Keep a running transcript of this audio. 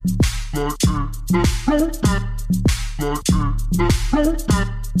Hello,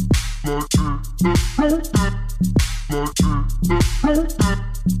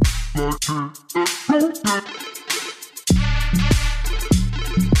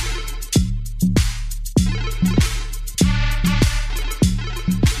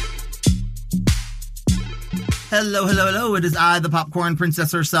 hello, hello. It is I, the popcorn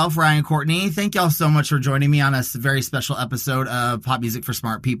princess herself, Ryan Courtney. Thank y'all so much for joining me on a very special episode of Pop Music for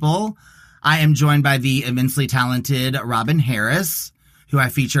Smart People. I am joined by the immensely talented Robin Harris, who I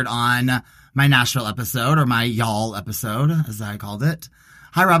featured on my Nashville episode, or my y'all episode, as I called it.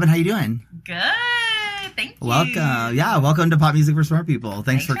 Hi, Robin. How you doing? Good. Thank you. Welcome. Yeah, welcome to Pop Music for Smart People.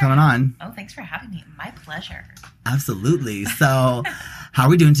 Thanks for coming on. Oh, thanks for having me. My pleasure. Absolutely. So, how are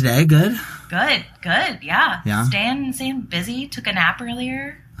we doing today? Good? Good. Yeah. Yeah? Staying busy. Took a nap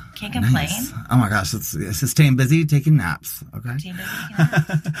earlier. Can't complain. Nice. Oh my gosh, it's staying busy, taking naps. Okay. Staying busy, taking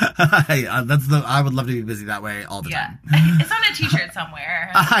naps. I would love to be busy that way all the time. It's on a t-shirt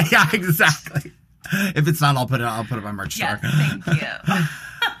somewhere. Yeah, exactly. If it's not, I'll put it on my merch store. Yes, thank you.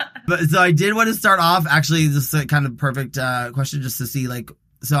 But so I did want to start off, actually, this is a kind of perfect question just to see,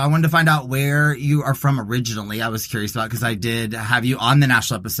 so I wanted to find out where you are from originally. I was curious about, because I did have you on the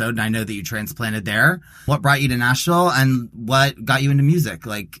Nashville episode, and I know that you transplanted there. What brought you to Nashville, and what got you into music?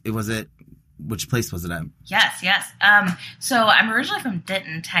 Which place was it at? Yes. So I'm originally from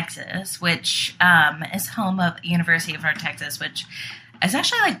Denton, Texas, which is home of University of North Texas, which is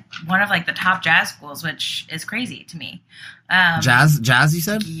actually one of the top jazz schools, which is crazy to me. Jazz, you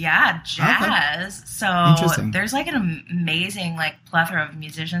said? Yeah, jazz. Okay. So there's an amazing plethora of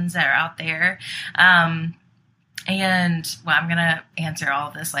musicians that are out there. And I'm gonna answer all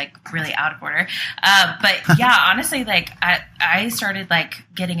of this really out of order. But yeah, honestly, I started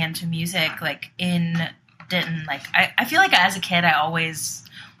getting into music in Denton. I feel as a kid I always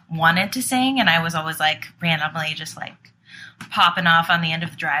wanted to sing, and I was always randomly just popping off on the end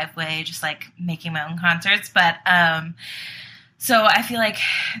of the driveway, just making my own concerts. But so I feel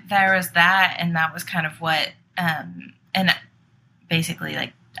there was that, and that was kind of what and basically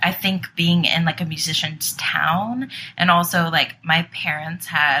I think being in a musician's town, and also my parents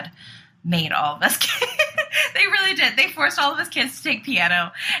had made all of us kids. They really did. They forced all of us kids to take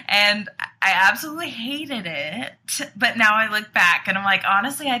piano, and I absolutely hated it. But now I look back and I'm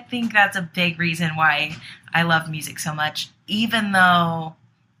honestly, I think that's a big reason why I love music so much, even though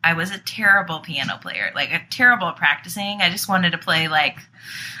I was a terrible piano player, terrible at practicing. I just wanted to play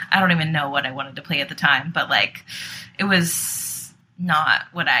I don't even know what I wanted to play at the time, but it was not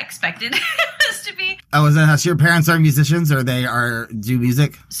what I expected it to be. Oh, is that so your parents are musicians, or they do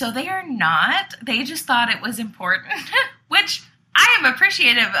music? So they are not. They just thought it was important, which I am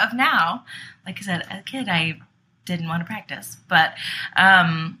appreciative of now. Like I said, as a kid, I didn't want to practice, but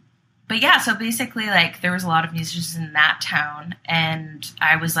yeah. So basically, there was a lot of musicians in that town, and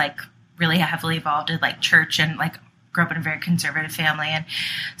I was really heavily involved in church, and grew up in a very conservative family, and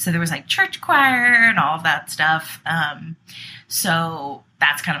so there was church choir and all of that stuff. So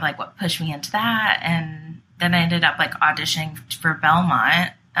that's kind of what pushed me into that. And then I ended up auditioning for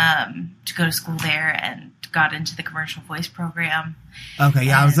Belmont to go to school there, and got into the commercial voice program. Okay,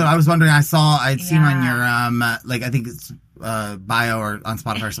 yeah. I was wondering, I'd seen on your I think it's bio or on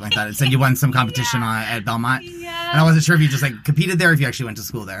Spotify or something like that. It said you won some competition at Belmont. Yeah. And I wasn't sure if you just competed there, or if you actually went to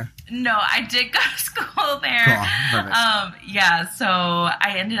school there. No, I did go to school there. Cool. Perfect. Yeah, so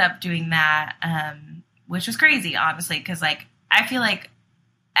I ended up doing that, which was crazy, honestly, because I feel at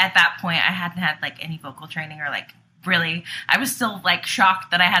that point I hadn't had any vocal training, or really, I was still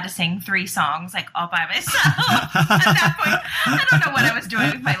shocked that I had to sing 3 songs all by myself. At that point, I don't know what I was doing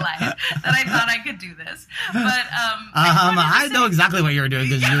with my life that I thought I could do this. But I know exactly what you were doing,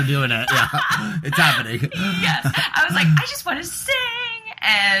 because you were doing it. Yeah, it's happening. Yes, I was I just want to sing,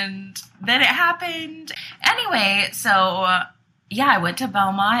 and then it happened. Anyway, so yeah, I went to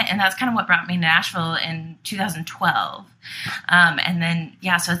Belmont, and that's kind of what brought me to Nashville in 2012. And then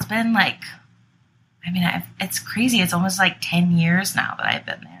so it's been it's crazy. It's almost 10 years now that I've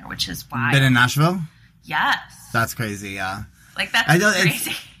been there, which is wild. Been in Nashville? Yes. That's crazy, yeah. That's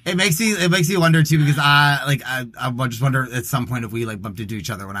crazy. It makes you wonder too, because I just wonder at some point if we bumped into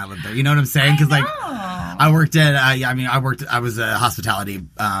each other when I lived there. You know what I'm saying? Because I worked at I was a hospitality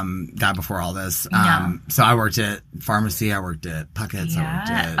guy before all this. So I worked at pharmacy, I worked at Puckett's, I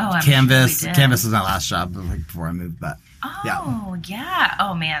worked at Canvas. Canvas was my last job before I moved, but yeah.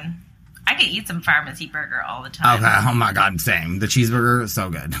 Oh man. I could eat some pharmacy burger all the time. Okay, oh my god, same. The cheeseburger is so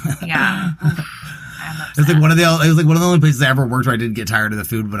good. Yeah. I'm obsessed. It was like one of the only places I ever worked where I didn't get tired of the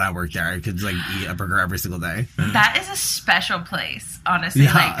food when I worked there. I could like eat a burger every single day. That is a special place, honestly.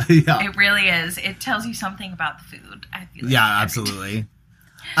 Yeah, It really is. It tells you something about the food, I feel like. Yeah, absolutely.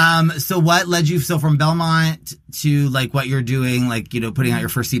 So what led you from Belmont to like what you're doing, like, you know, putting out your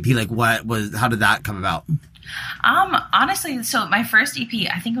first EP? Like how did that come about? Honestly, so my first EP,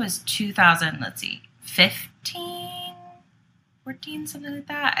 I think it was 2015, 14, something like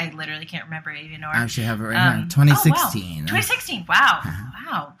that. I literally can't remember even. I actually have it right here. 2016. Oh, wow. 2016. Wow.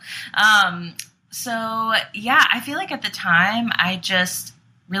 Wow. So yeah, I feel like at the time I just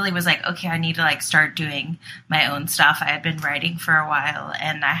really was like, okay, I need to like start doing my own stuff. I had been writing for a while,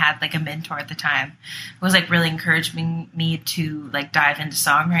 and I had like a mentor at the time who was like really encouraging me to like dive into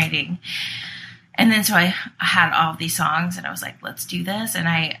songwriting. And then so I had all of these songs, and I was like, let's do this. And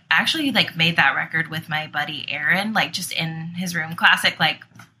I actually like made that record with my buddy Aaron, like just in his room, classic like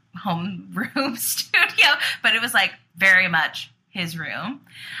home room studio, but it was like very much his room.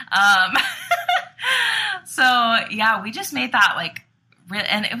 So yeah, we just made that like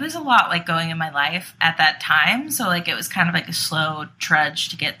and it was a lot like going in my life at that time. So like it was kind of like a slow trudge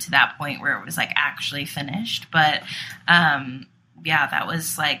to get to that point where it was like actually finished. But yeah, that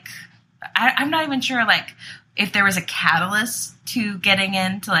was like, I'm not even sure like if there was a catalyst to getting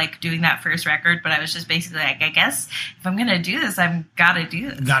into like doing that first record, but I was just basically like, I guess if I'm gonna do this, I've got to do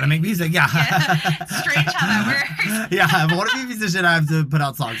this. Gotta make music, yeah. It's strange how that works. Yeah, if I want to be a musician, I have to put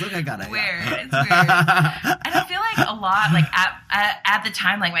out songs. Okay, got it. Weird. It's weird. And I feel like a lot, like at the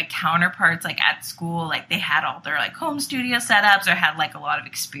time, like my counterparts, like at school, like they had all their like home studio setups or had like a lot of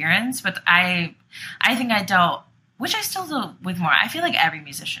experience, but I think I dealt, which I still do with more. I feel like every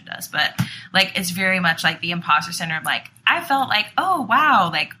musician does, but like it's very much like the imposter syndrome. Like I felt like, oh wow,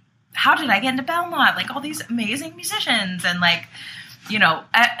 like how did I get into Belmont? Like all these amazing musicians, and like, you know,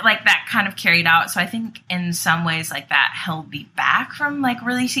 like that kind of carried out. So I think in some ways like that held me back from like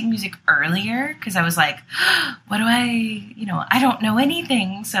releasing music earlier, because I was like, what do I don't know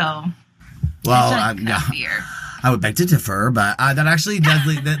anything. So well, fear. I would beg to differ, but that actually does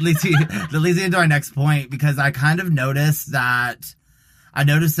that leads me into our next point, because I kind of noticed that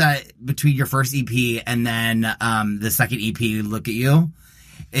between your first EP and then the second EP, Look at You,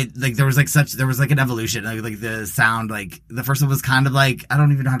 it like there was like an evolution, like the sound, like the first one was kind of like, I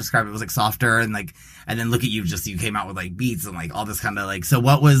don't even know how to describe it. It was like softer, and then Look at You, just you came out with like beats and like all this kind of like. So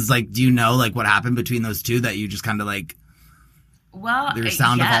what was like? Do you know like what happened between those two that you just kind of like? Well, your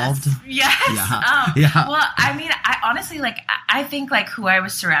sound evolved? Yes. Yeah. Well, I mean, I honestly, like, I think, like, who I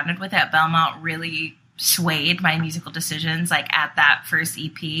was surrounded with at Belmont really swayed my musical decisions, like, at that first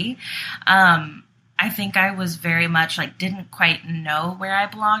EP. I think I was very much, like, didn't quite know where I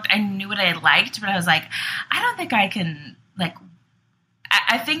belonged. I knew what I liked, but I was like, I don't think I can, like,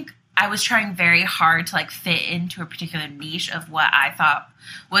 I think I was trying very hard to like fit into a particular niche of what I thought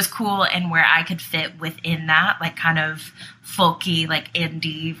was cool and where I could fit within that, like kind of folky, like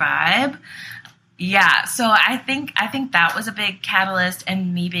indie vibe. Yeah. So I think that was a big catalyst,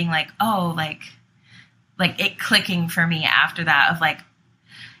 and me being like, oh, like it clicking for me after that of like,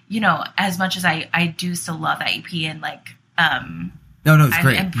 you know, as much as I do still love that EP, and like, no, it's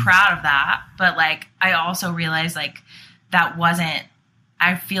great. I'm proud of that. But like, I also realized like that wasn't,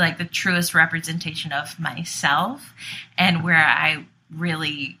 I feel like the truest representation of myself and where I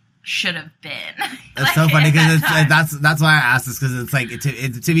really should have been. That's like, so funny, because that's why I asked this, because it's like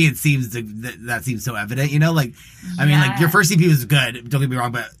to me it seems that seems so evident, you know, like I mean, like your first EP was good, don't get me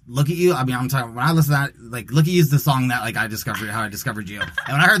wrong, but Look at You, I mean, I'm talking, when I listen to that, like Look at You is the song that like how I discovered you, and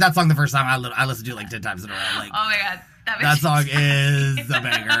when I heard that song the first time, I listened to it like 10 times in a row. Like, oh my god. That song is a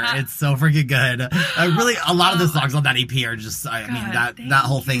banger. It's so freaking good. Really, a lot of the songs on that EP are just, I mean, that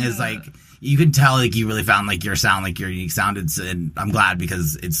whole thing is like, you can tell like you really found like your sound, like your unique sound. And I'm glad,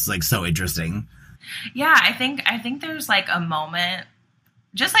 because it's like so interesting. Yeah, I think there's like a moment,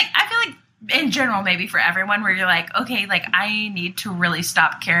 just like, I feel like in general, maybe for everyone, where you're like, okay, like I need to really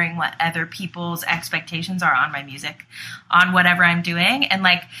stop caring what other people's expectations are on my music, on whatever I'm doing. And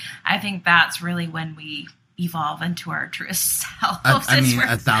like, I think that's really when we evolve into our truest selves. I mean,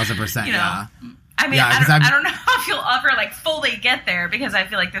 1,000%, you know, yeah. I mean, yeah, I don't know if you'll ever like fully get there, because I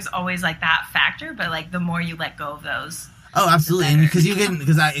feel like there's always like that factor, but like the more you let go of those. Oh, absolutely. And because you can,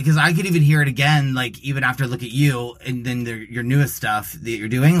 because I could even hear it again, like even after Look at You, and then your newest stuff that you're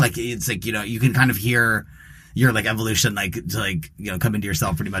doing, like it's like, you know, you can kind of hear your like evolution, like to like, you know, come into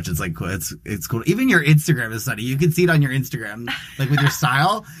yourself pretty much. It's like, it's cool. Even your Instagram is funny. You can see it on your Instagram, like with your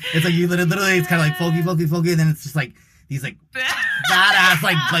style. It's like you literally, it's kind of like folky, and then it's just like these like badass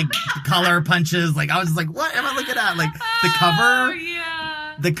like color punches. Like I was just like, what am I looking at? Like the cover. Oh,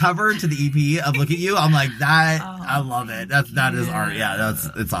 yeah. the cover to the EP of Look at You, I'm like, that, I love it. That is art. Yeah,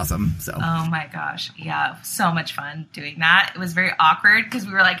 it's awesome. So. Oh my gosh. Yeah. So much fun doing that. It was very awkward because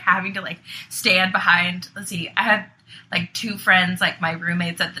we were like having to like stand behind, let's see, I had like two friends, like my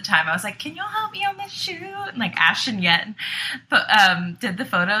roommates at the time. I was like, can y'all help me on this shoot? And like Ash and Yen did the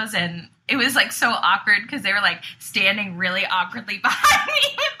photos, and it was like so awkward because they were like standing really awkwardly behind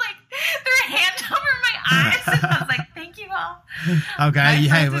me with like their hand over my eyes. And I was like, thank you all. Okay.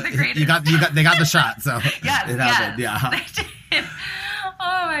 Hey, they got the shot. So yes, it happened. Yeah. They did.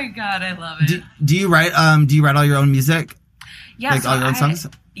 Oh my God. I love it. Do you write all your own music? Yeah. Like so all your own songs?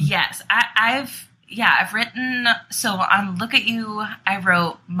 Yes. I've written, so on Look at You, I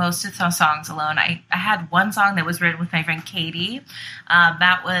wrote most of the songs alone. I had one song that was written with my friend Katie.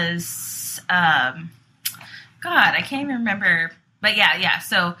 That was, God, I can't even remember. But yeah.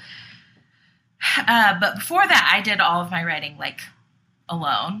 So, but before that, I did all of my writing, like,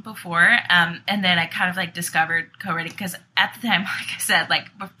 alone before. And then I kind of, like, discovered co-writing. Because at the time, like I said, like,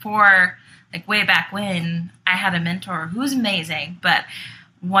 before, like, way back when, I had a mentor who was amazing, but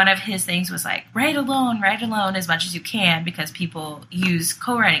one of his things was like, write alone as much as you can, because people use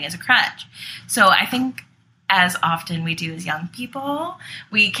co-writing as a crutch. So I think as often we do as young people,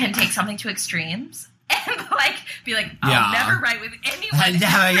 we can take something to extremes and like be like, I'll never write with anyone.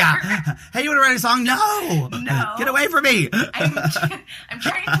 Yeah. Hey, you want to write a song? No. Get away from me. I'm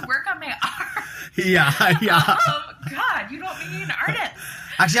trying to work on my art. Yeah. Oh God, you don't mean an artist.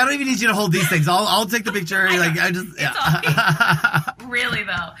 Actually, I don't even need you to hold these things. I'll take the picture. Really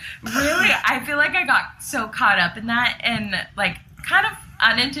though, I feel like I got so caught up in that, and like kind of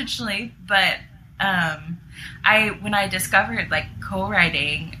unintentionally, but when I discovered like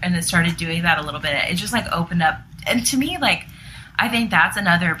co-writing and then started doing that a little bit, it just like opened up. And to me, like, I think that's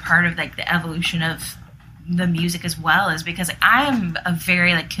another part of like the evolution of the music as well, is because I'm a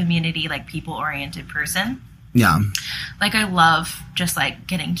very like community, like people oriented person. Yeah. Like I love just like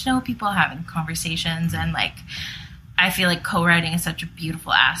getting to know people, having conversations, and like I feel like co-writing is such a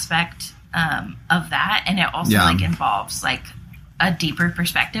beautiful aspect of that, and it also like involves like a deeper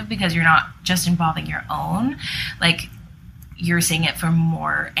perspective, because you're not just involving your own, like you're seeing it from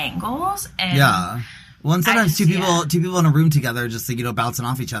more angles. And well, and sometimes two people in a room together, just like, bouncing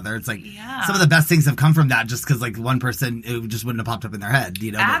off each other. It's like some of the best things have come from that, just because like one person, it just wouldn't have popped up in their head,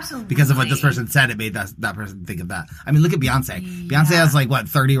 Absolutely. Because of what this person said, it made that person think of that. I mean, look at Beyonce. Yeah. Beyonce has like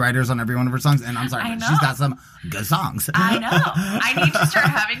 30 writers on every one of her songs, and I'm sorry, but she's got some good songs. I know. I need to start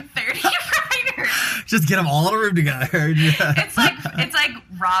having 30 writers. Just get them all in a room together. It's like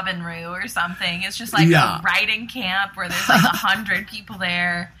Robin Roo or something. It's just like a writing camp where there's like 100 people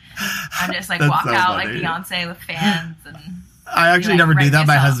there. I'm just like walk out funny. Like Beyonce with fans, and I actually never do that.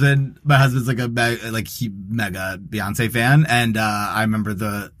 My husband's like a mega Beyonce fan, and I remember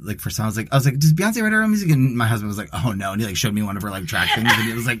first time I was like, does Beyonce write her own music? And my husband was like, oh no, and he like showed me one of her like track things, and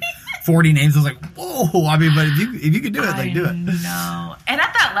it was like 40 names. I was like, whoa! I mean, but if you could do it, like do it. No, and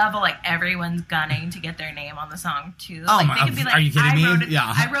at that level, like everyone's gunning to get their name on the song too. Oh like, my! They could be like, are you kidding me?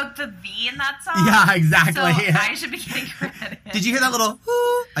 I wrote the V in that song. Yeah, exactly. So I should be getting credit. Did you hear that little?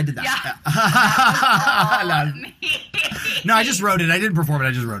 I did that. Yeah. No, I just wrote it. I didn't perform it.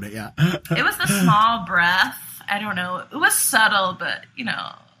 I just wrote it. Yeah. It was the small breath. I don't know. It was subtle, but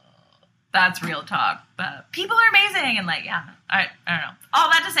that's real talk. But people are amazing, and like, I don't know. All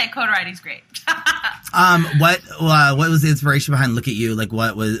that to say, co-writing's great. What was the inspiration behind "Look at You"? Like,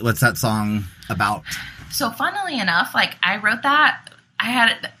 what's that song about? So, funnily enough, like I wrote that.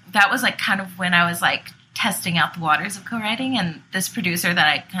 That was like kind of when I was like testing out the waters of co-writing, and this producer that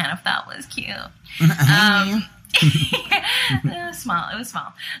I kind of thought was cute. It was small.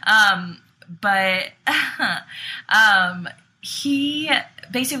 But he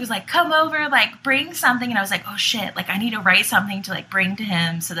basically was like, come over, like bring something. And I was like, oh shit, like I need to write something to like bring to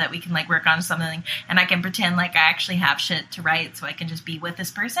him so that we can like work on something, and I can pretend like I actually have shit to write so I can just be with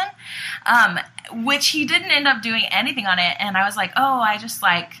this person. Which he didn't end up doing anything on it. And I was like, oh, I just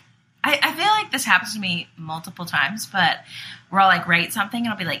like, I feel like this happens to me multiple times, but where I'll like write something and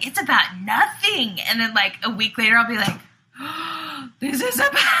I'll be like, it's about nothing. And then like a week later I'll be like, oh, this is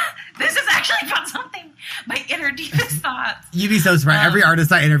actually about something. My inner deepest thoughts. You'd be so surprised. Every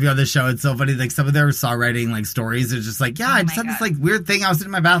artist I interview on this show, it's so funny. Like some of their songwriting like stories are just like, I just had this like weird thing. I was sitting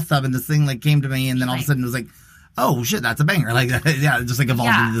in my bathtub and this thing like came to me, and then all of a sudden it was like, oh shit, that's a banger. Like, it just like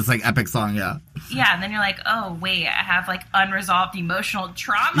evolved into this like epic song. Yeah. And then you're like, oh wait, I have like unresolved emotional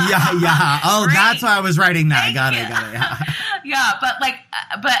trauma. Yeah. Oh, great. That's why I was writing that. Got it. Yeah. But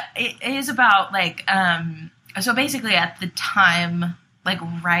it is about like, so basically at the time, like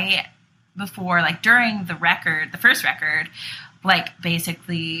right before, like during the first record, like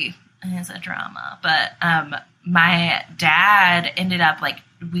basically it's a drama, but my dad ended up like,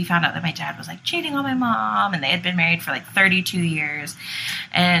 we found out that my dad was like cheating on my mom, and they had been married for like 32 years.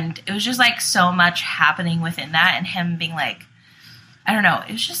 And it was just like so much happening within that, and him being like, I don't know,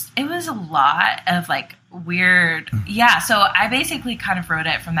 it was a lot of like weird. Yeah. So I basically kind of wrote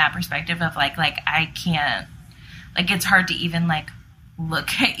it from that perspective of like I can't, like, it's hard to even like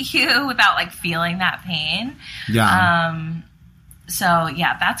look at you without like feeling that pain. Yeah. So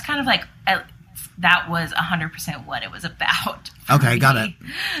yeah, that's kind of like, that was 100% what it was about. Okay, me. got it.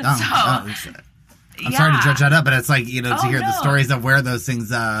 I'm sorry to judge that up, but it's like, to hear the stories of where those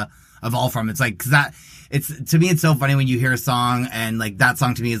things evolve from. It's like, to me, it's so funny when you hear a song, and like that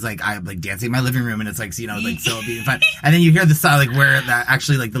song to me is like, I'm like dancing in my living room, and it's like, like so fun. And then you hear the song, like where that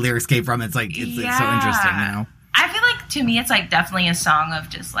actually like the lyrics came from. It's like, it's like, so interesting, I feel like to me, it's like definitely a song of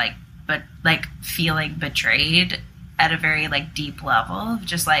just like, but like feeling betrayed at a very like deep level of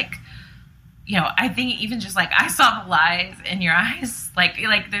just like, I think even just like, I saw the lies in your eyes. Like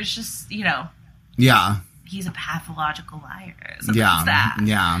there's just, Yeah. He's a pathological liar. Yeah. That.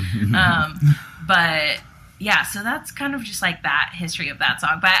 Yeah. But yeah, so that's kind of just like that history of that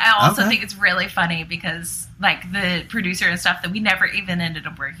song. But I also think it's really funny because like the producer and stuff, that we never even ended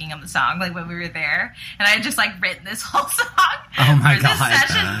up working on the song, like when we were there. And I had just like written this whole song for this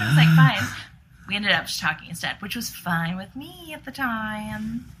session. It was like, fine. We ended up just talking instead, which was fine with me at the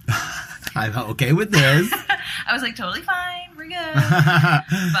time. I'm okay with this. I was like, totally fine. We're good.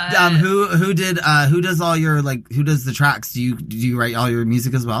 But, who does all your, like, who does the tracks? Do you write all your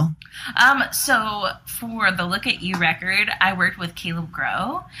music as well? So for the Look at You record, I worked with Caleb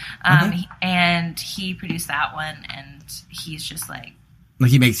Grow, and he produced that one, and he's just like,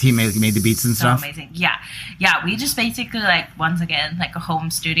 he made the beats and stuff. So amazing. Yeah. We just basically like, once again, like a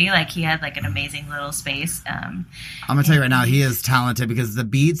home studio. Like he had like an amazing little space. I'm gonna tell you right now, he is talented, because the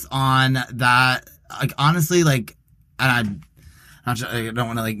beats on that, like, honestly, like, and I don't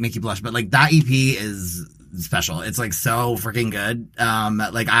want to like make you blush, but like that EP is special. It's like so freaking good.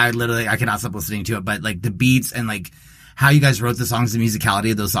 Like I cannot stop listening to it. But like the beats and like how you guys wrote the songs, the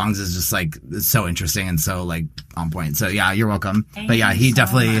musicality of those songs is just like, it's so interesting and so like on point. So yeah, you're welcome. Thank you he so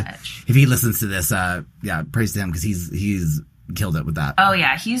definitely, much. If he listens to this, praise to him, because he's killed it with that. Oh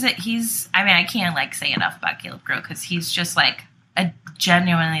yeah, he's. I mean, I can't like say enough about Caleb Grow, because he's just like a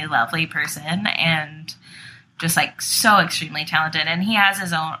genuinely lovely person and just like so extremely talented. And he has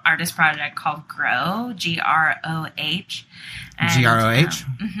his own artist project called Grow, GROH. GROH?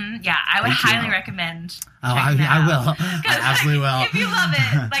 Yeah, I would highly recommend. Oh, I will. I absolutely will. If you love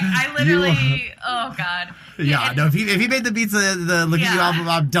it, like I literally, oh god. Yeah, no. If he made the beats of the Look at You album,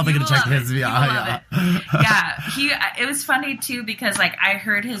 I'm definitely gonna check his. Yeah. It was funny too, because like I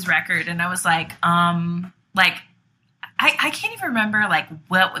heard his record and I was like, I can't even remember like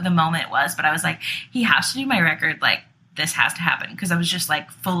what the moment was, but I was like, he has to do my record, like this has to happen, because I was just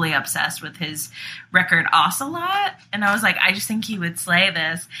like fully obsessed with his record Ocelot, and I was like, I just think he would slay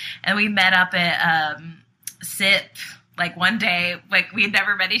this. And we met up at SIP like one day, like we had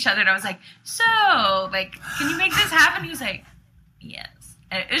never met each other, and I was like, so like, can you make this happen? He was like, yes.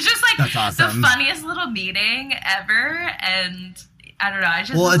 And it was just like That's awesome. The funniest little meeting ever, and I don't know. I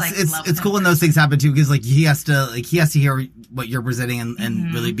just it's cool when those things happen too, because like he has to hear what you're presenting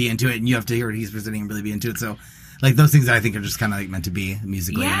and really be into it, and you have to hear what he's presenting and really be into it. So like those things that I think are just kind of like meant to be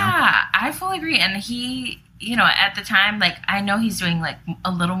musically. Yeah, I fully agree. And he, at the time, like I know he's doing like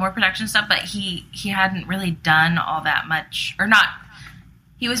a little more production stuff, but he hadn't really done all that much, or not.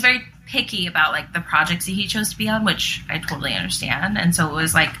 He was very picky about like the projects that he chose to be on, which I totally understand. And so it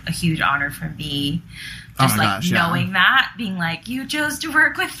was like a huge honor for me. Just knowing that, being like, you chose to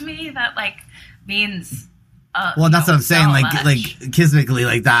work with me, that like means. Well, that's what I'm saying. So like kismically,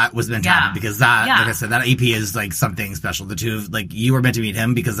 like that was meant to happen, because that, like I said, that EP is like something special. The two, like you were meant to meet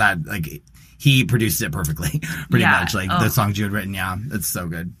him, because that, like he produced it perfectly, pretty much. Like the songs you had written, it's so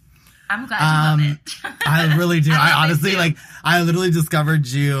good. I'm glad you love it. I really do. I honestly I literally discovered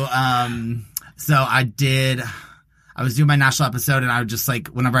you. So I was doing my national episode, and I would just like,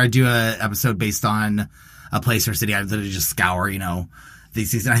 whenever I do a episode based on a place or city, I literally just scour,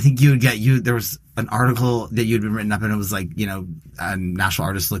 these things. And I think there was an article that you had been written up, and it was like, a national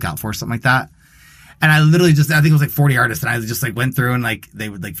artist to look out for, something like that. And I literally I think it was like 40 artists, and I just like went through and like, they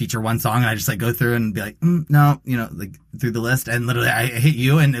would like feature one song, and I just like go through and be like, no, like through the list. And literally I hit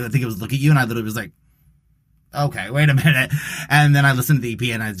you, and I think it was Look at You, and I literally was like, okay, wait a minute. And then I listened to the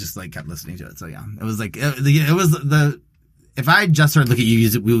EP, and I just like kept listening to it. So yeah, it was like, if I just heard Look at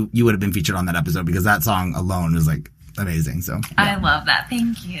You, you would have been featured on that episode, because that song alone was like amazing. So yeah. I love that.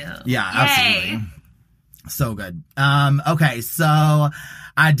 Thank you. Yeah, absolutely. So good. Okay, so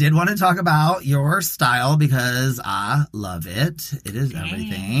I did want to talk about your style because I love it. It is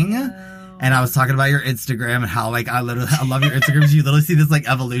everything. And I was talking about your Instagram and how, like, I love your Instagrams. You literally see this, like,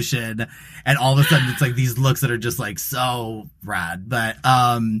 evolution. And all of a sudden, it's, like, these looks that are just, like, so rad. But,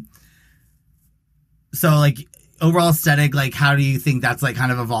 so, like, overall aesthetic, like, how do you think that's, like,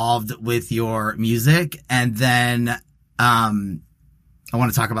 kind of evolved with your music? And then, I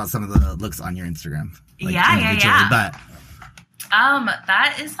want to talk about some of the looks on your Instagram. Like, yeah. But,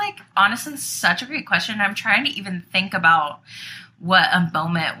 that is, like, honestly such a great question. I'm trying to even think about what a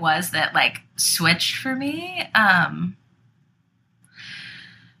moment was that, like, switched for me.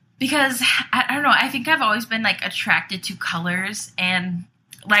 Because I don't know, I think I've always been, like, attracted to colors, and,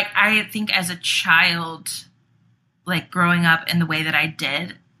 like, I think as a child, like, growing up in the way that I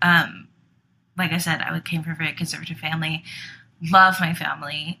did, like I said, I came from a very conservative family, love my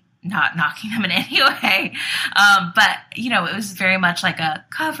family, not knocking them in any way. But, you know, it was very much like a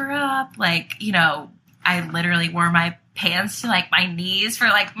cover up, like, you know, I literally wore my pants to, like, my knees for,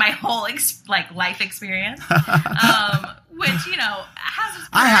 like, my whole life experience, which, you know, has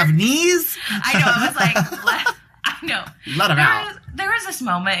I have knees. I know. I was like, I know. Let them out. There was this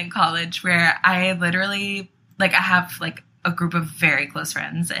moment in college where I literally, like, I have, like, a group of very close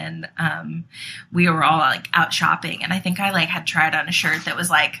friends, and we were all, like, out shopping, and I think I, like, had tried on a shirt that was,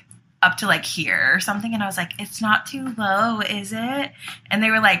 like, up to, like, here or something, and I was like, it's not too low, is it? And they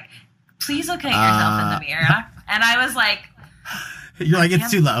were like, please look at yourself in the mirror. And I was like, you're like, it's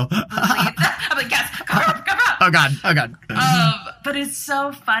too low. I'm like, yes, cover up. Oh God. But it's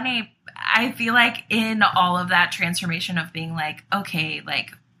so funny. I feel like in all of that transformation of being like, okay,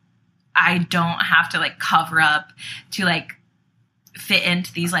 like, I don't have to, like, cover up to, like, fit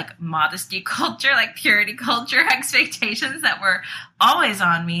into these, like, modesty culture, like, purity culture expectations that were always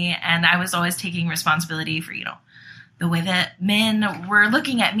on me. And I was always taking responsibility for, you know, the way that men were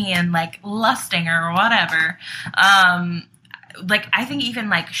looking at me and, like, lusting or whatever. Like, I think even,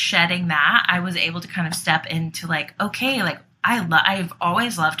 like, shedding that, I was able to kind of step into, like, okay, like, I've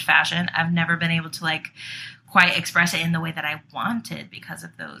always loved fashion. I've never been able to, like, quite express it in the way that I wanted because of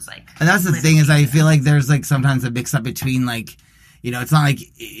those, like. And that's the thing is, I feel like there's, like, sometimes a mix up between, like, you know, it's not like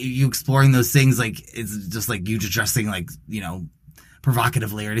you exploring those things, like, it's just like you just dressing, like, you know,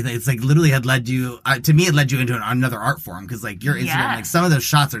 provocatively or anything. It's like literally had led you, to me, it led you into another art form, because, like, your Instagram, like, some of those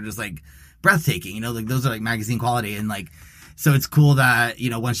shots are just, like, breathtaking, you know, like, those are, like, magazine quality, and, like, so it's cool that, you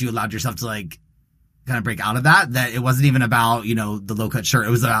know, once you allowed yourself to, like, kind of break out of that it wasn't even about, you know, the low-cut shirt.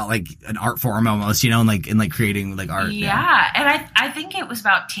 It was about, like, an art form almost, you know, and like creating, like, art. Yeah. And I think it was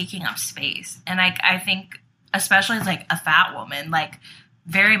about taking up space. And, like, I think, especially as, like, a fat woman, like,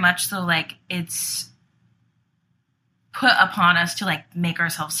 very much so, like, it's put upon us to, like, make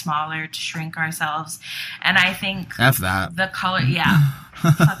ourselves smaller, to shrink ourselves. And I think F that. The color, yeah.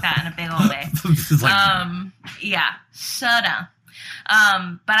 Fuck that in a big old way. Yeah. Shut up.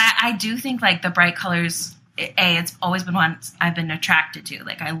 But I do think, like, the bright colors, it's always been one I've been attracted to.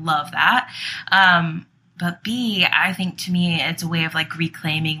 Like, I love that. But B, I think to me, it's a way of, like,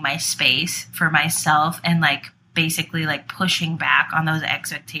 reclaiming my space for myself and, like, basically, like, pushing back on those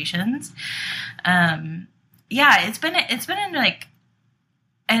expectations. Yeah, it's been in, like,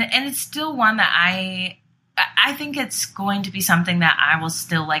 and it's still one that I think it's going to be something that I will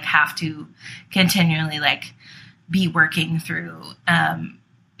still, like, have to continually, like, be working through.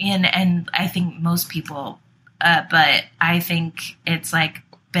 And I think most people, but I think it's, like,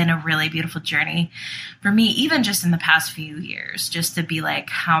 been a really beautiful journey for me, even just in the past few years, just to be like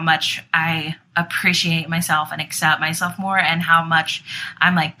how much I appreciate myself and accept myself more, and how much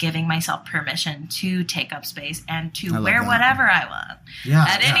I'm, like, giving myself permission to take up space and to wear whatever I want. Yeah,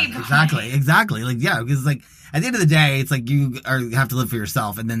 at any point. Exactly. Like, yeah, because, like, at the end of the day, it's like you have to live for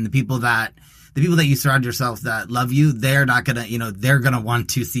yourself, and then the people that you surround yourself that love you, they're not gonna, you know, they're gonna want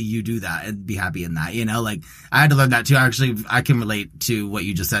to see you do that and be happy in that, you know? Like, I had to learn that too. Actually, I can relate to what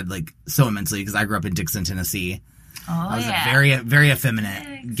you just said, like, so immensely, because I grew up in Dixon, Tennessee. I was a very, very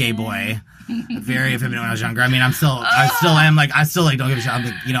effeminate gay boy. Very effeminate when I was younger. I mean, I still am, like, don't give a shit. I'm,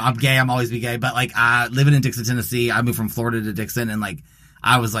 like, you know, I'm gay. I'm always be gay. But, like, living in Dixon, Tennessee, I moved from Florida to Dixon, and, like,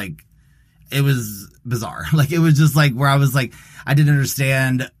 I was, like, it was bizarre. Like, it was just, like, where I was, like, I didn't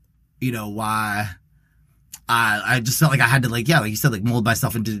understand, you know, why I just felt like I had to, like, yeah, like you said, like, mold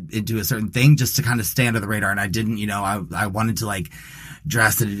myself into a certain thing just to kind of stay under the radar. And I didn't, you know, I wanted to, like,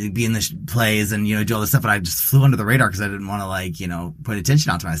 dress and be in the plays and, you know, do all this stuff, but I just flew under the radar because I didn't want to, like, you know, put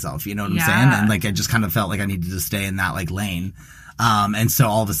attention out to myself, you know what I'm saying? And, like, I just kind of felt like I needed to stay in that, like, lane. And so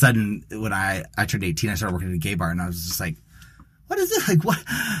all of a sudden, when I turned 18, I started working at a gay bar, and I was just like, what is this? Like, what is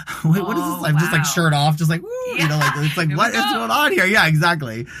this? I'm just like shirt off, just like, woo, you know, like, it's like, what is going on here? Yeah,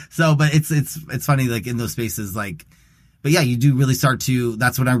 exactly. So, but it's funny, like, in those spaces, like, but yeah, you do really start to,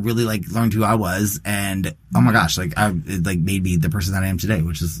 that's when I really like learned who I was. And oh my gosh, like, it like made me the person that I am today,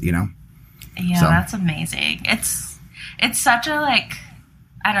 which is, you know. Yeah, so. That's amazing. It's such a, like,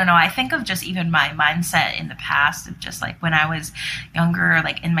 I don't know, I think of just even my mindset in the past of just like when I was younger,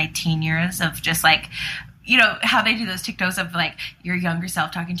 like in my teen years of just like, you know, how they do those TikToks of like your younger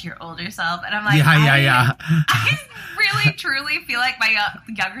self talking to your older self. And I'm like, yeah. I really, truly feel like my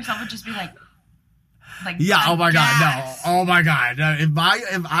younger self would just be like, yeah, oh my God, no. Oh my God. If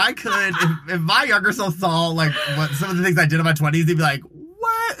my younger self saw like what some of the things I did in my 20s, they'd be like,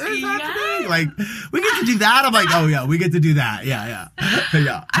 what is happening? Like, we get to do that? I'm like, oh yeah, we get to do that. Yeah.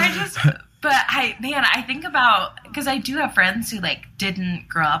 I think about, because I do have friends who like didn't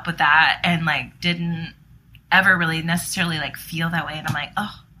grow up with that and like didn't ever really necessarily like feel that way. And I'm like,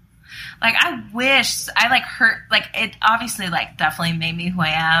 oh, like I wish I like hurt, like it obviously like definitely made me who I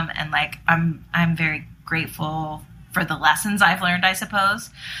am. And like, I'm very grateful for the lessons I've learned, I suppose.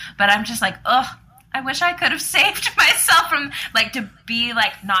 But I'm just like, oh, I wish I could have saved myself from like to be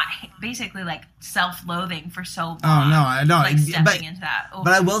like not basically like self-loathing for so long. Oh no, I know. Like stepping into that. Oh.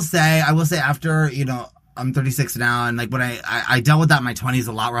 But I will say after, you know, I'm 36 now, and like when I dealt with that in my 20s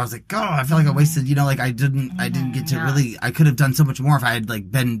a lot, where I was like, oh, I feel like I wasted, you know, like I didn't get to really, I could have done so much more if I had like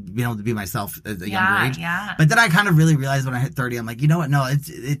been able to be myself at a younger age. Yeah. But then I kind of really realized when I hit 30, I'm like, you know what? No,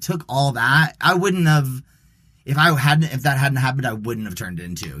 it took all that. I wouldn't have. If that hadn't happened, I wouldn't have turned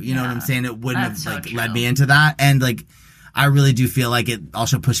into, you know what I'm saying? It wouldn't have like led me into that. And like, I really do feel like it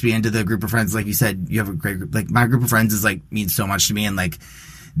also pushed me into the group of friends. Like you said, you have a great group. Like my group of friends is like, means so much to me. And like,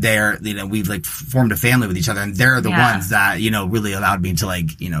 they're, you know, we've like formed a family with each other, and they're the ones that, you know, really allowed me to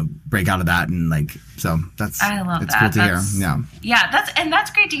like, you know, break out of that. And like, so I love it's that. Cool to hear. Yeah. Yeah.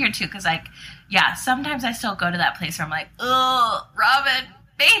 That's great to hear too. Cause like, yeah, sometimes I still go to that place where I'm like, oh, Robin,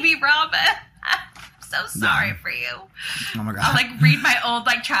 baby Robin. So sorry for you. Oh my God. I'll like read my old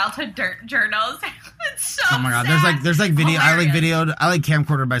like childhood journals. It's so oh my God. sad. There's like video. I like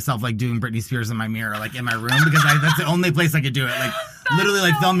camcordered myself like doing Britney Spears in my mirror, like in my room, because that's the only place I could do it. Like literally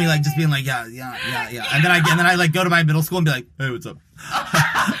like film me like just being like, yeah. And then I like go to my middle school and be like, hey, what's up?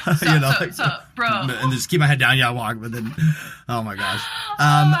 You know, bro. And just keep my head down. Yeah, walk. But then, oh my gosh.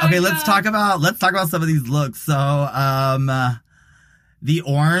 Okay, God. let's talk about some of these looks. So, the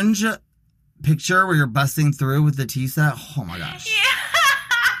orange picture where you're busting through with the tea set. Oh my gosh. Yeah.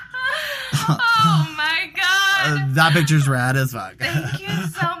 Oh my God. That picture's rad as fuck. Thank you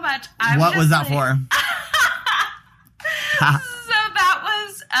so much. What was that for?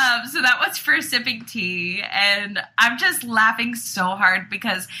 So that was for sipping tea, and I'm just laughing so hard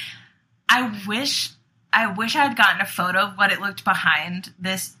because I wish I had gotten a photo of what it looked behind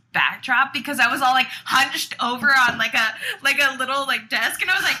this backdrop, because I was all like hunched over on like a little like desk, and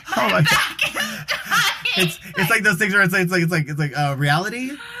I was like, my back is dying. It's like those things where it's like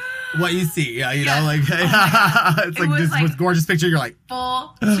reality. What you see, yeah, you know, like it's like this like, gorgeous picture. You're like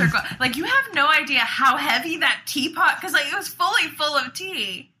full circle. Like you have no idea how heavy that teapot, because like it was fully full of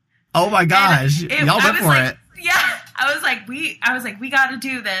tea. Oh my gosh, y'all went for it. Yeah, I was like, we got to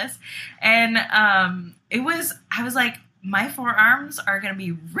do this, and I was like, my forearms are gonna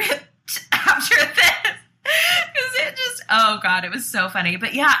be ripped after this. Because it just, oh God, it was so funny.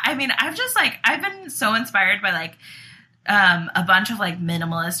 But yeah, I mean, I've been so inspired by like a bunch of like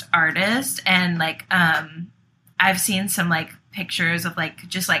minimalist artists, and like I've seen some like pictures of like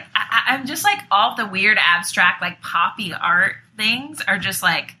just like I'm just like all the weird abstract like poppy art things are just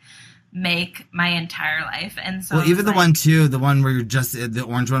like make my entire life. And so even the one where you're just the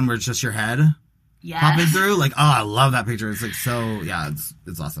orange one where it's just your head popping through, like, oh, I love that picture. It's like so, yeah,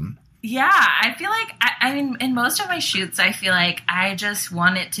 it's awesome. Yeah, I feel like I mean in most of my shoots I feel like I just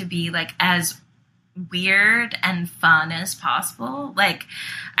want it to be like as weird and fun as possible. Like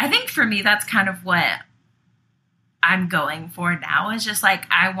I think for me that's kind of what I'm going for now, is just like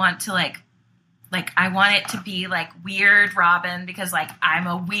I want to like I want it to be like weird Robin, because like I'm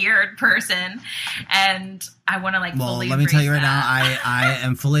a weird person and I want to like fully let me tell you right now, I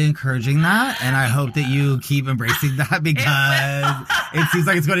am fully encouraging that, and I hope that you keep embracing that, because it seems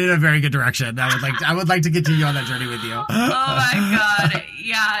like it's going in a very good direction. I would like to continue on that journey with you. Oh my God.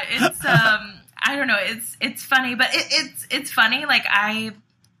 Yeah, it's I don't know, it's funny, but it's funny, like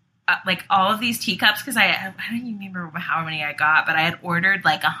like all of these teacups, because I don't even remember how many I got, but I had ordered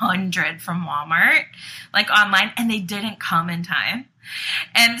like 100 from Walmart, like online, and they didn't come in time.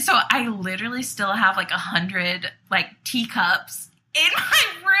 And so I literally still have like 100 like teacups in my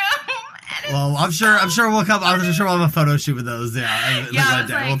room. Well, I'm sure we'll come. I'm sure we'll have a photo shoot with those. Yeah, like,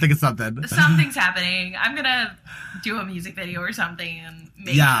 we'll think of something. Something's happening. I'm gonna do a music video or something and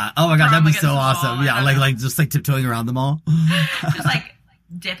make. Yeah. Oh my god, that'd be so awesome. Yeah, like just like tiptoeing around them all. Just like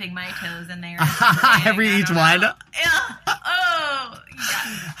dipping my toes in there. Each one. Oh. Yeah.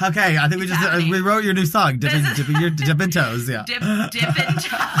 Okay, I think we wrote your new song, dipping toes. Yeah. Dipping toes.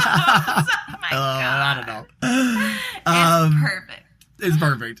 Oh my god. I don't know. It's perfect. It's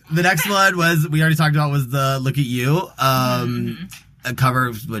perfect. The next one was the Look at You a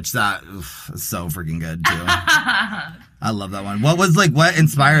cover, which that is so freaking good too. I love that one. What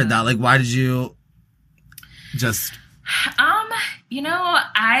inspired that? Like, why did you just? I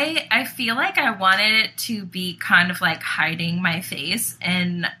feel like I wanted it to be kind of like hiding my face,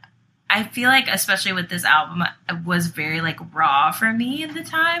 and I feel like especially with this album, it was very like raw for me at the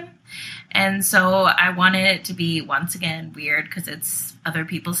time. And so I wanted it to be, once again, weird because it's other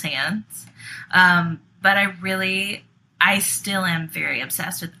people's hands. But I still am very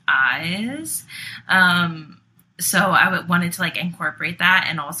obsessed with eyes. So I wanted to like incorporate that.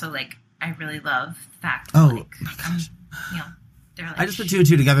 And also like, I really love the fact that my gosh. They're like, I just put two and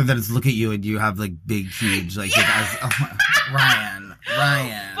two together that it's Look at You and you have like big, huge, like, big eyes. Oh, Ryan.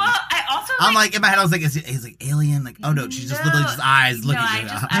 Well, I also I'm like, in my head, I was like, he's like alien? Like, oh no, she's just literally just eyes looking at you.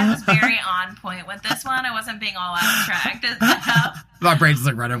 I was very on point with this one. I wasn't being all abstract. My brain's just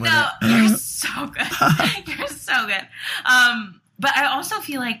like running with it. You're so good. You're so good. But I also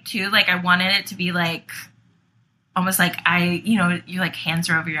feel like too, like I wanted it to be like, almost like you like hands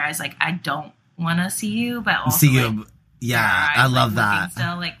are over your eyes. Like I don't want to see you, but also see you. Yeah, I love that. So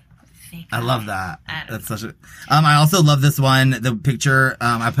like, I love that. That's such a. I also love this one. The picture.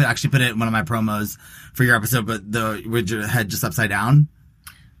 I actually put it in one of my promos for your episode, but with your head just upside down.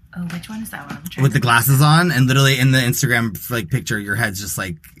 Oh, which one is that one? With the glasses on, and literally in the Instagram like picture, your head's just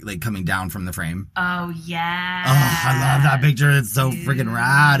like coming down from the frame. Oh yeah. Oh, I love that picture. It's so freaking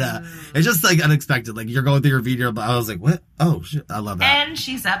rad. It's just like unexpected. Like you're going through your video, but I was like, what? Oh shit! I love that. And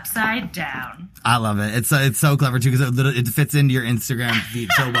she's upside down. I love it. It's so clever too because it fits into your Instagram feed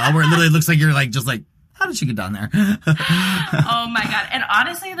so well. Where it literally looks like you're like just like, how did she get down there? Oh my god! And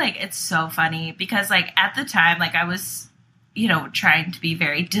honestly, like it's so funny because like at the time, like I was, trying to be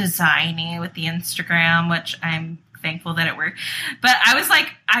very designy with the Instagram, which I'm thankful that it worked. But I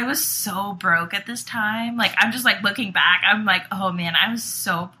was so broke at this time. Like, I'm just like looking back, I'm like, oh man, I was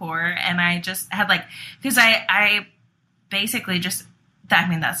so poor. And I just had like, because I basically just,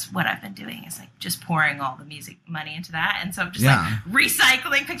 that's what I've been doing is like just pouring all the music money into that. And so I'm just like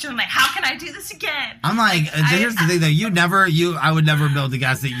recycling pictures. I'm like, how can I do this again? I'm like here's the thing that I would never be able to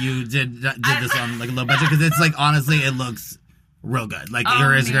guess that you did this on like a low budget because it's like, honestly, it looks real good. Like your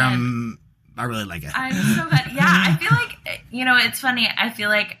Instagram, man. I really like it. I'm so glad. Yeah, I feel like, it's funny. I feel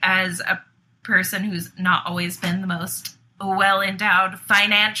like as a person who's not always been the most well endowed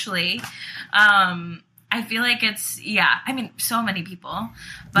financially, I feel like it's, so many people.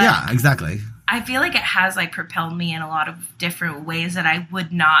 But yeah, exactly. I feel like it has like propelled me in a lot of different ways that I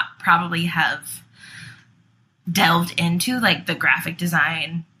would not probably have delved into, like the graphic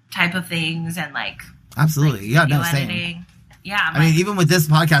design type of things and like absolutely, editing. Same. Yeah, I mean, even with this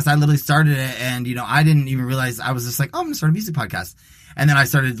podcast, I literally started it, and I didn't even realize. I was just like, "Oh, I'm gonna start a music podcast," and then I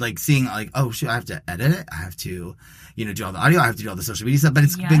started like seeing like, "Oh shit, I have to edit it. I have to, do all the audio. I have to do all the social media stuff." But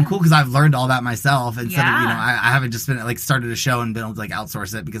it's been cool because I've learned all that myself instead of I haven't just been like started a show and been able to like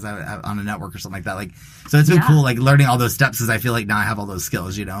outsource it because I on a network or something like that. Like, so it's been cool like learning all those steps because I feel like now I have all those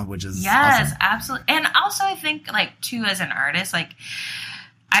skills, which is awesome. Absolutely. And also, I think like too as an artist, like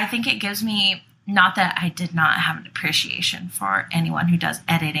I think it gives me. Not that I did not have an appreciation for anyone who does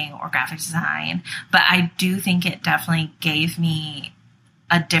editing or graphic design, but I do think it definitely gave me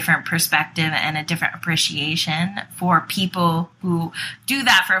a different perspective and a different appreciation for people who do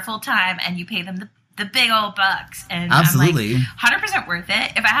that for a full time and you pay them the big old bucks. And absolutely. I'm like, 100% worth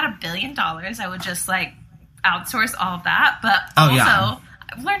it. If I had $1 billion, I would just like outsource all of that. But I've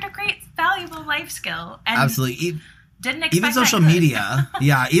learned a great, valuable life skill. And absolutely. Didn't expect even social media.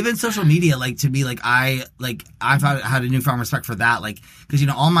 Yeah, even social media, like to me, like I've had a newfound respect for that, like because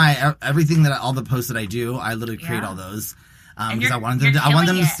all the posts that I do, I literally create all those. because I want them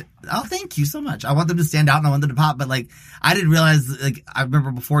to. Oh, thank you so much. I want them to stand out and I want them to pop. But like, I didn't realize. Like, I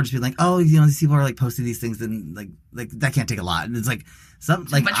remember before just being like, oh, these people are like posting these things and like that can't take a lot. And it's like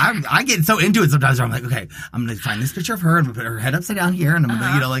I get so into it sometimes where I'm like, okay, I'm gonna find this picture of her and put her head upside down here and I'm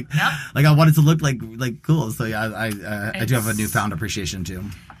gonna like I want it to look like cool. So yeah, I do have a newfound appreciation too.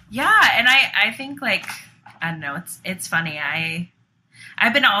 Yeah, and I think like I don't know, it's funny.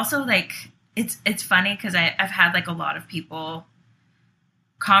 I've been also like. It's funny because I've had like a lot of people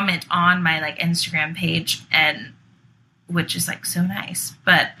comment on my like Instagram page, and which is like so nice.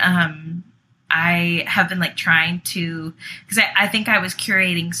 But I have been like trying to, because I think I was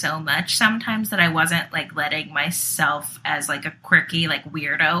curating so much sometimes that I wasn't like letting myself as like a quirky like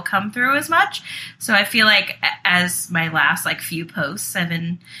weirdo come through as much. So I feel like as my last like few posts I've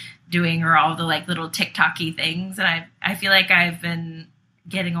been doing are all the like little TikTok-y things, and I feel like I've been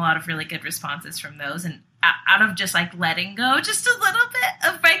getting a lot of really good responses from those, and out of just like letting go just a little bit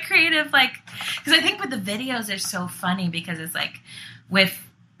of my creative, like, because I think with the videos they're so funny because it's like with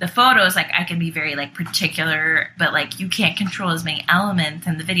the photos, like I can be very like particular, but like you can't control as many elements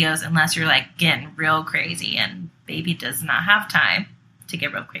in the videos unless you're like getting real crazy, and baby does not have time to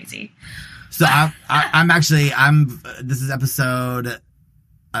get real crazy. So this is episode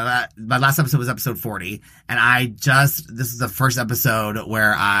my last episode was episode 40, and this is the first episode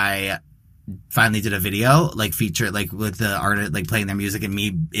where I finally did a video, like feature, like with the artist, like playing their music and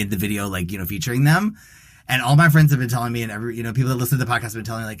me in the video, like, featuring them. And all my friends have been telling me, and people that listen to the podcast have been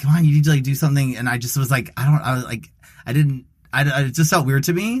telling me, like, come on, you need to like do something. And I just was like, it just felt weird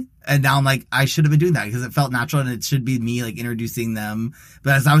to me. And now I'm like, I should have been doing that because it felt natural and it should be me like introducing them.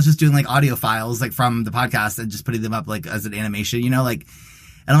 But as I was just doing like audio files, like from the podcast and just putting them up like as an animation, like,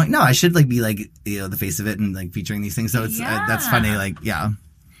 and I'm like, no, I should like be like, the face of it and like featuring these things. So it's, that's funny. Like, yeah.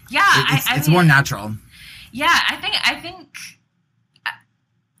 Yeah. It's more natural. Yeah. I think,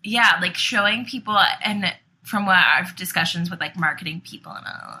 yeah, like showing people, and from what I've discussions with like marketing people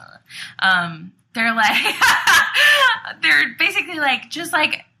and, they're like, they're basically like, just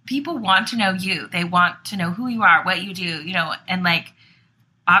like people want to know you. They want to know who you are, what you do, and like,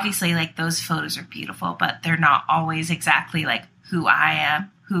 obviously like those photos are beautiful, but they're not always exactly like who I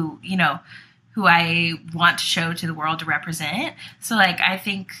am, who I want to show to the world to represent. So like, I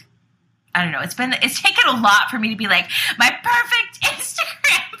think, I don't know, it's taken a lot for me to be like my perfect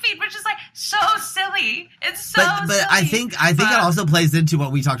Instagram feed, which is like so silly. It's so silly. But I think it also plays into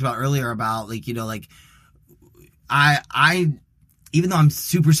what we talked about earlier about like, like I even though I'm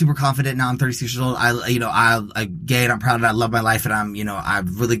super, super confident now, I'm 36 years old, I'm gay and I'm proud and I love my life and I'm, I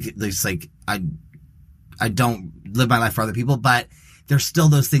really just like, I don't live my life for other people, but there's still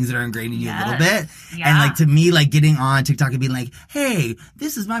those things that are ingrained in you a little bit. Yeah. And like, to me, like getting on TikTok and being like, hey,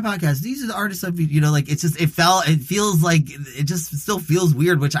 this is my podcast. These are the artists of, like, it's just, it feels like, it just still feels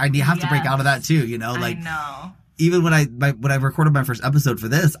weird, which I have to break out of that too, like. I know. Even when I recorded my first episode for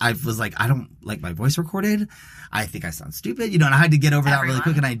this, I was like, I don't like my voice recorded. I think I sound stupid, and I had to get over that really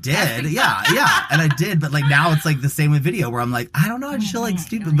quick, and I did. Yeah, and I did. But like now it's like the same with video, where I'm like, I don't know, I just feel like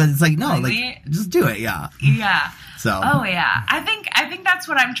stupid, but it's like no, like just do it, yeah. So. Oh yeah, I think that's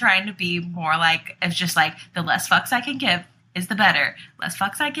what I'm trying to be more like. It's just like the less fucks I can give is the better. Less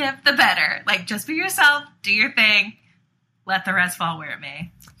fucks I give, the better. Like just be yourself, do your thing, let the rest fall where it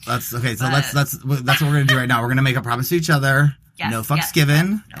may. That's okay. So that's what we're gonna do right now. We're gonna make a promise to each other. Yes, no fucks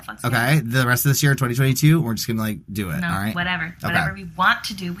given. No fucks given. Okay. The rest of this year, 2022, we're just gonna like do it. No, all right. Whatever we want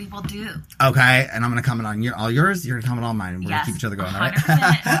to do, we will do. Okay. And I'm gonna comment on all yours. You're gonna comment on mine. And we're gonna keep each other going. 100%. All right.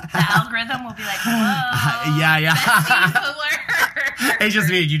 The algorithm will be like, whoa. Yeah. It's just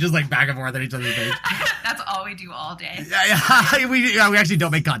me. You just like back and forth on each other's page. That's all we do all day. Yeah. We actually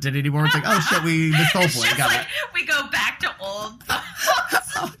don't make content anymore. It's like, oh shit, we missed the whole point. Got it. We go back to old.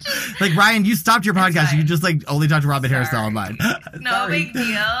 Like Ryan, you stopped your podcast. You just like only talked to Robin Hairstyle on mine. No big deal,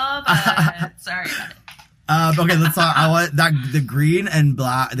 but sorry about it. Okay, let's talk. I want the green and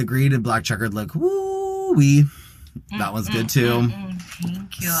black checkered look. Woo wee. That one's good too.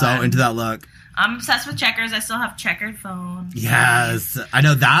 Thank you. So into that look. I'm obsessed with checkers. I still have checkered phone. Yes, I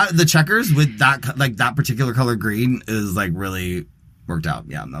know that the checkers with that like that particular color green is like really worked out.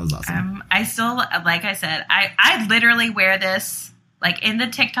 Yeah, that was awesome. I still, like I said, I literally wear this. Like in the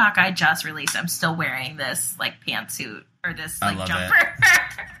TikTok I just released, I'm still wearing this like pantsuit or this like jumper.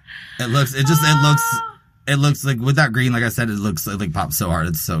 It looks like with that green, like I said, it looks like pops so hard.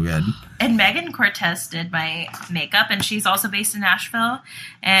 It's so good. And Megan Cortez did my makeup, and she's also based in Nashville.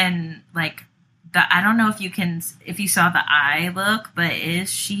 And like I don't know if you saw the eye look, but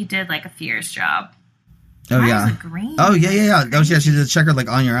she did like a fierce job. Oh yeah. Green. Oh yeah. Oh yeah, she did checker like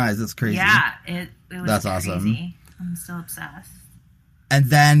on your eyes. That's crazy. Yeah, it was That's crazy. Awesome. I'm still obsessed. And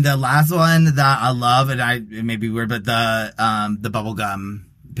then the last one that I love, and it may be weird, but the bubblegum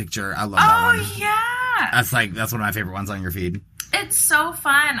picture, I love that one. Oh, yeah! That's one of my favorite ones on your feed. It's so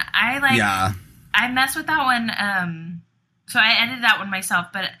fun. I mess with that one, so I edited that one myself,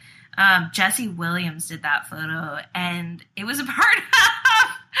 but Jesse Williams did that photo, and it was a part of,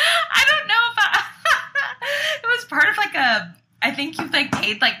 I don't know if it was part of like I think you like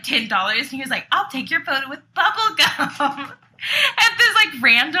paid like $10, and he was like, I'll take your photo with bubblegum. At this like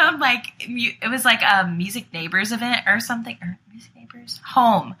random, like, it was like a Music Neighbors event or something, or Music Neighbors?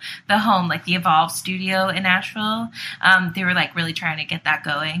 The Home, like the Evolve studio in Nashville. They were like really trying to get that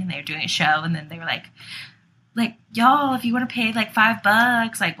going, and they were doing a show, and then they were like, y'all, if you want to pay like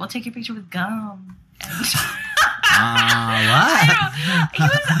 $5, like, we'll take your picture with gum. And what?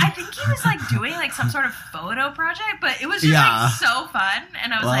 I think he was like doing like some sort of photo project, but it was just like so fun,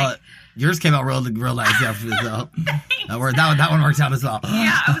 and I was like, yours came out real nice, yeah. So that one worked out as well.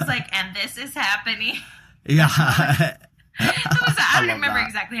 Yeah, I was like, and this is happening. Yeah. I don't remember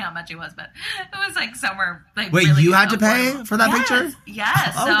exactly how much it was, but it was like somewhere like. Wait, really you had to pay for that picture?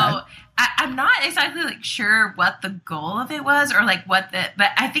 Yes. Oh, so okay. I'm not exactly like sure what the goal of it was, or like but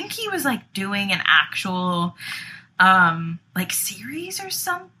I think he was like doing an actual like series or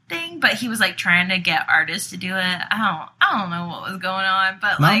something. But he was like trying to get artists to do it. I don't know what was going on,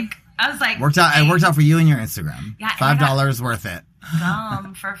 but like. I was like, it worked out for you and your Instagram. Yeah, $5 worth it.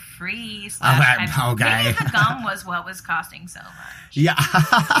 Gum for free. Okay. Maybe the gum was what was costing so much. Yeah.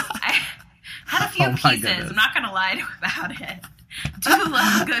 I had a few pieces. Goodness. I'm not gonna lie about it. Do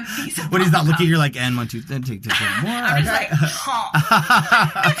love a good piece of when he's not looking, you're like, and 1, 2, 3, take more. I'm just like,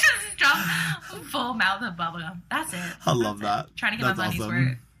 huh. Just drop full mouth of bubblegum. That's it. I love that. Trying to get my money's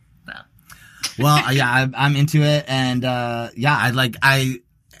worth. So. Well, yeah, I'm into it, and like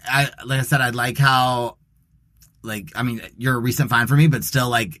I said, I like how, like, I mean, you're a recent find for me, but still,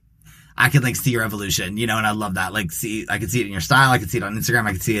 like, I can, like, see your evolution, you know, and I love that. Like, I can see it in your style, I can see it on Instagram,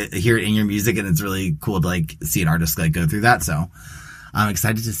 I can hear it in your music, and it's really cool to, like, see an artist, like, go through that, so I'm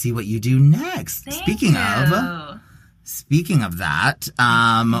excited to see what you do next. Speaking of that,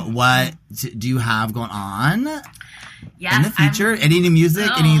 what do you have going on? In the future? Any new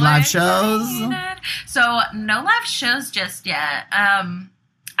music? Any live shows? So, no live shows just yet.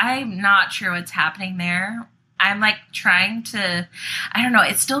 I'm not sure what's happening there. I'm like trying to, I don't know,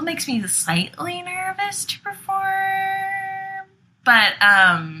 it still makes me slightly nervous to perform. But,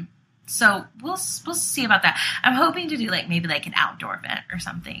 so we'll see about that. I'm hoping to do like maybe like an outdoor event or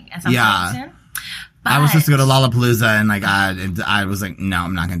something at some point soon. But, I was supposed to go to Lollapalooza, and like I was like, no,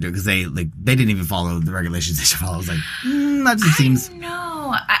 I'm not gonna do it, because they didn't even follow the regulations they should follow. I was like, that just seems.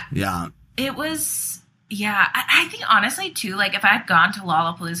 No. It was. Yeah, I think honestly too, like if I had gone to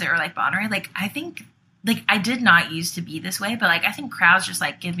Lollapalooza or like Bonnaroo, like I think like I did not used to be this way, but like I think crowds just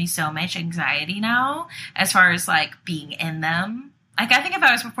like give me so much anxiety now as far as like being in them. Like I think if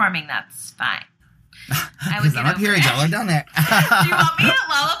I was performing, that's fine. Because I'm up here and y'all are down there. Do you want me at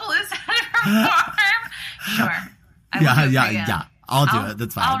Lollapalooza to perform? Sure. Yeah. I'll do it.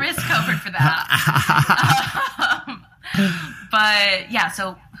 That's fine. I'll risk COVID for that. But yeah,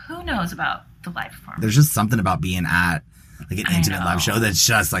 so who knows about the live performance? There's just something about being at like an intimate live show that's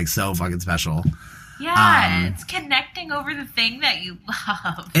just like so fucking special. Yeah, it's connecting over the thing that you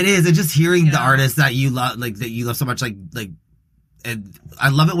love. It is. It's just hearing the artist that you love, like that you love so much, like. And I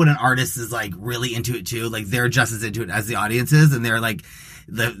love it when an artist is like really into it too. Like they're just as into it as the audience is, and they're like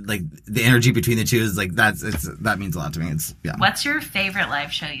the energy between the two is like that means a lot to me. What's your favorite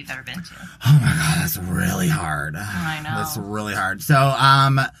live show you've ever been to? Oh my god, that's really hard. I know. That's really hard. So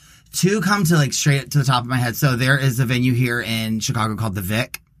two come to like straight to the top of my head. So there is a venue here in Chicago called the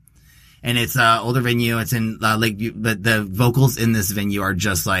Vic. And it's an older venue. It's in Lakeview, but the vocals in this venue are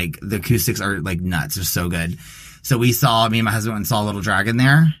just like, the acoustics are like nuts. They're so good. So me and my husband went and saw Little Dragon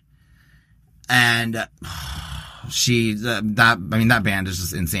there. And that band is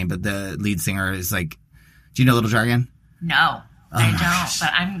just insane. But the lead singer is like, do you know Little Dragon? No, I don't,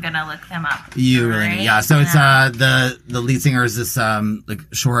 but I'm going to look them up. You really need, yeah. So it's, the lead singer is this, like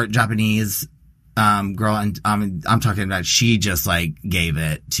short Japanese, girl. And, I'm talking about, she just like gave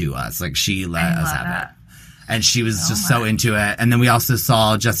it to us. Like she let us have it. And she was just so into it. And then we also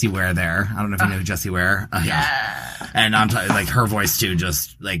saw Jessie Ware there. I don't know if you know who Jessie Ware. Yeah. And I'm talking like her voice too.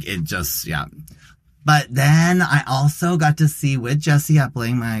 Just like it, just yeah. But then I also got to see with Jesse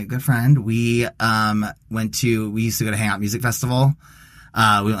Epling, my good friend. We used to go to Hangout Music Festival.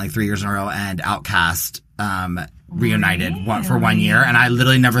 We went like 3 years in a row, and Outkast reunited for 1 year, and I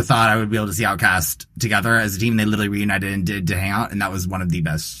literally never thought I would be able to see Outkast together as a team. They literally reunited and did hang out, and that was one of the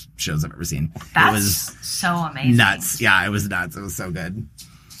best shows I've ever seen. That's it was so amazing. Nuts. Yeah, it was nuts. It was so good.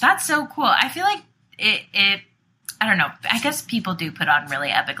 That's so cool. I feel like it I don't know. I guess people do put on really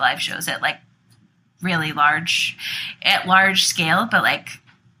epic live shows at like really large scale, but like,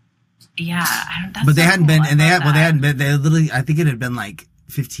 yeah, but they hadn't been, and they hadn't been. They literally, I think it had been like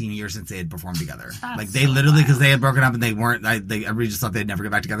 15 years since they had performed together. That's like they literally, because they had broken up and they weren't. Everybody just thought they'd never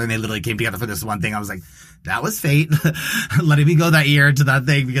get back together, and they literally came together for this one thing. I was like, that was fate, letting me go that year to that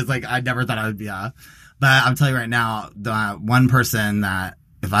thing, because like I never thought I would be. But I'm telling you right now, the one person that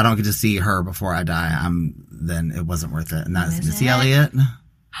if I don't get to see her before I die, then it wasn't worth it, and that's Missy Elliott.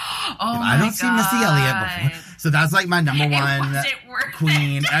 Oh, if I don't see Missy Elliott before, so that's like my number one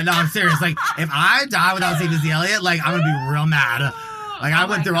queen. And no, I'm serious. Like, if I die without seeing Missy Elliott, like I'm gonna be real mad. Like I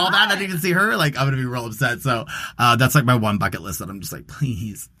went through all that, and I didn't even see her. Like I'm gonna be real upset. So that's like my one bucket list that I'm just like,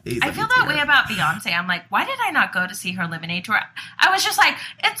 please. I feel that way about Beyonce. I'm like, why did I not go to see her Lemonade tour? I was just like,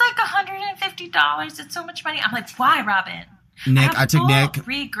 it's like $150. It's so much money. I'm like, why, Robin? I took Nick.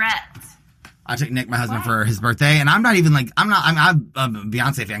 Regrets. I took Nick, my husband, for his birthday, and I'm not even like, I'm a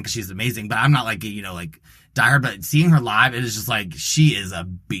Beyonce fan because she's amazing, but I'm not like, like diehard, but seeing her live, it is just like, she is a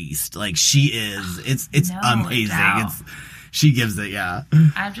beast. Like she is, it's no amazing. Doubt. She gives it, yeah.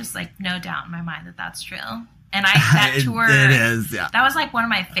 I have just like no doubt in my mind that that's true. And that tour, it is, yeah. That was like one of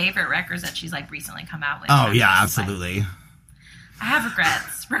my favorite records that she's like recently come out with. Oh yeah, absolutely. Like, I have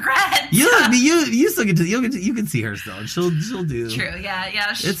regrets. You still get to you can see her still, and she'll do. True,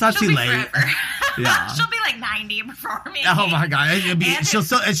 yeah. It's not too late. Yeah, she'll be like 90 before me. Oh my god, she'll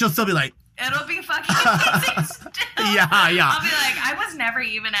still be like. It'll be fucking amazing still. Yeah. I'll be like, I was never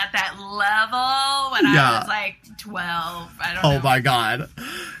even at that level when I was like 12. I don't know. Oh my god.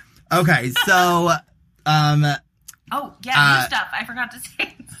 Okay, so oh yeah, new stuff. I forgot to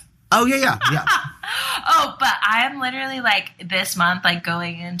say. Oh, yeah. Oh, but I am literally, like, this month, like,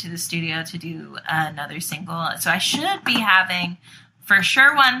 going into the studio to do another single. So I should be having, for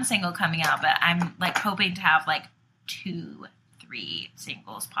sure, one single coming out. But I'm, like, hoping to have, like, 2-3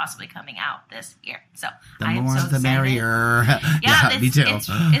 singles possibly coming out this year. So I am so excited. The merrier. Yeah, me too.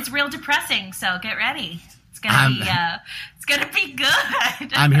 It's real depressing, so get ready. It's gonna be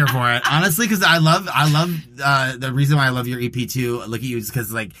good. I'm here for it, honestly, because I love the reason why I love your EP too. Look at You is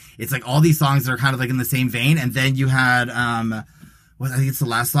because like it's like all these songs that are kind of like in the same vein, and then you had I think it's the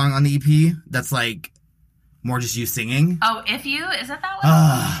last song on the EP that's like more just you singing. Oh, If You, is that one?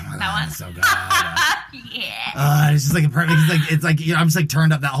 Oh my God, that one, so good. Yeah. It's just like a perfect. It's like I'm just like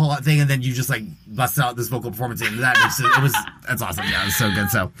turned up that whole thing, and then you just like bust out this vocal performance, and that's awesome. Yeah, it was so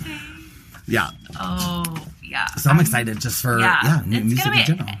good. So. Yeah. Oh, yeah. So I'm excited just for music in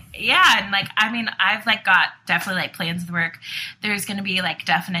general. Yeah, and like I mean, I've like got definitely like plans of the work. There's gonna be like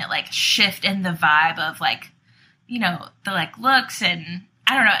definite like shift in the vibe of like, you know, the like looks, and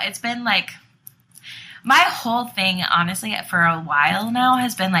I don't know. It's been like my whole thing, honestly, for a while now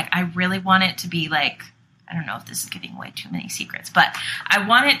has been like I really want it to be like, I don't know if this is giving away too many secrets, but I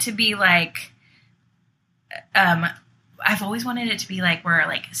want it to be like I've always wanted it to be like where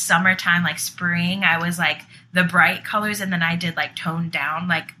like summertime, like spring, I was like the bright colors, and then I did like toned down,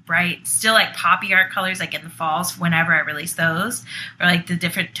 like bright, still like poppy art colors, like in the falls whenever I release those, or like the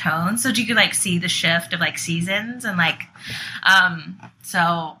different tones. So you could like see the shift of like seasons, and like,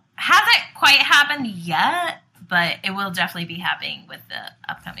 so hasn't quite happened yet, but it will definitely be happening with the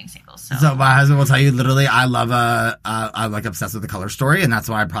upcoming singles. So my husband will tell you, literally, I'm like obsessed with the Color Story, and that's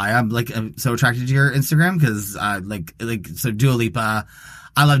why I'm like so attracted to your Instagram, because so Dua Lipa,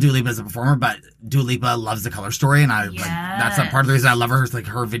 I love Dua Lipa as a performer, but Dua Lipa loves the Color Story, and like that's a part of the reason I love her. Is like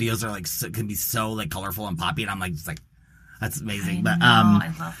her videos are like can be so like colorful and poppy, and I'm like just like that's amazing.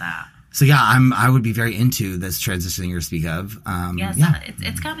 I love that. So yeah, I would be very into this transition you speak of.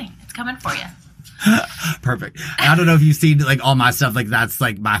 It's coming. It's coming for you. Perfect. I don't know if you've seen like all my stuff, like that's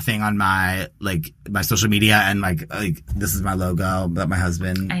like my thing on my social media, and like this is my logo that my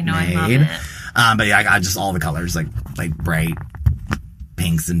husband made. I love it. But yeah, I got just all the colors, like bright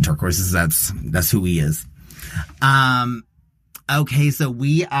pinks and turquoises. That's who he is. Okay, so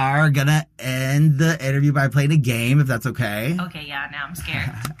we are gonna end the interview by playing a game, if that's okay. Okay, yeah, now I'm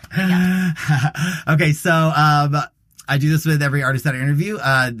scared. Okay, so I do this with every artist that I interview.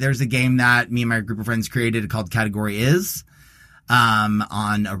 There's a game that me and my group of friends created called Category Is,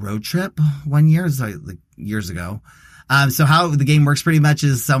 on a road trip 1 year, so like years ago. So how the game works pretty much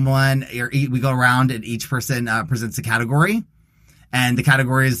is we go around and each person presents a category. And the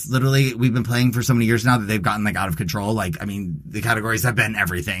categories, literally, we've been playing for so many years now that they've gotten like out of control. Like, I mean, the categories have been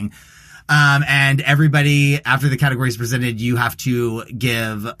everything. And everybody, after the category is presented, you have to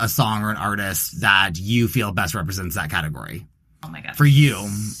give a song or an artist that you feel best represents that category. Oh my God. For you.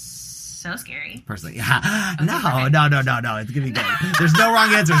 So scary. Personally. Yeah. Okay, no. It's going to be good. There's no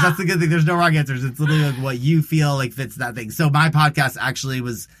wrong answers. That's the good thing. There's no wrong answers. It's literally like what you feel like fits that thing. So my podcast actually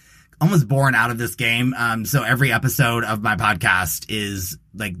was almost born out of this game. So every episode of my podcast is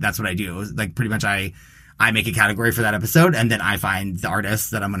like, that's what I do. Like pretty much I make a category for that episode and then I find the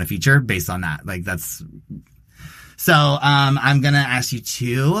artists that I'm going to feature based on that. Like that's, so, I'm going to ask you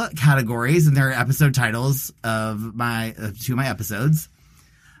 2 categories and they're episode titles of my, 2 of my episodes.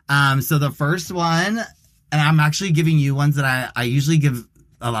 So the first one, and I'm actually giving you ones that I usually give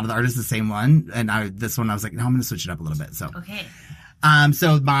a lot of the artists the same one. And this one I was like, no, I'm going to switch it up a little bit. So, okay.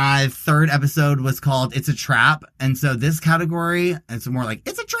 So my 3rd episode was called It's a Trap. And so this category, it's more like,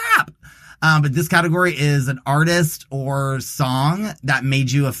 it's a trap. But this category is an artist or song that made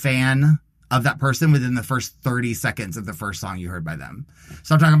you a fan of that person within the first 30 seconds of the first song you heard by them.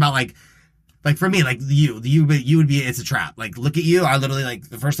 So I'm talking about like for me, like you would be It's a Trap. Like, look at you. I literally like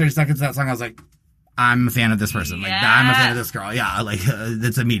the first 30 seconds of that song, I was like, I'm a fan of this person. Like, I'm a fan of this girl. Yeah. Like,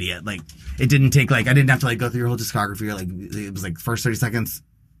 it's immediate. Like, it didn't take like, I didn't have to like go through your whole discography. Like, it was like first 30 seconds.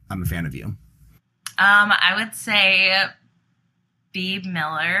 I'm a fan of you. I would say B.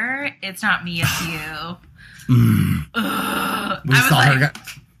 Miller. It's not me, it's you.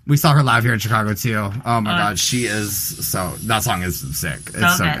 We saw her live here in Chicago too. Oh my God, she is that song is sick.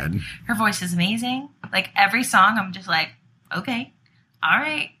 It's so good. Her voice is amazing. Like every song, I'm just like, okay, all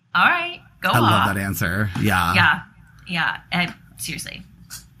right, go off. I love that answer. Yeah. And seriously,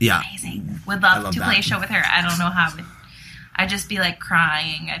 yeah, amazing. Would love to play a show with her. I don't know how. I'd just be like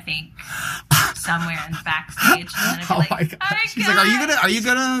crying, I think, somewhere in backstage. And then I'd be my God. She's like, are you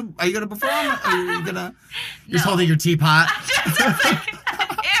gonna perform? Are you gonna just holding your teapot?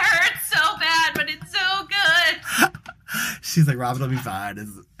 It hurts so bad, but it's so good. She's like, Robin will be fine.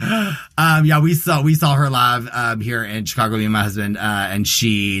 Yeah, we saw her live here in Chicago, me and my husband, and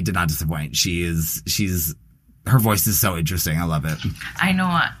she did not disappoint. She's her voice is so interesting. I love it. I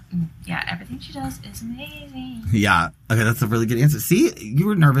know. Yeah, everything she does is amazing. Yeah. Okay, that's a really good answer. See, you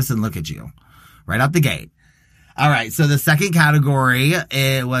were nervous and look at you. Right out the gate. All right, so the second category,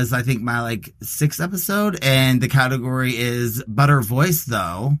 it was, I think, my, 6th episode, and the category is butter voice,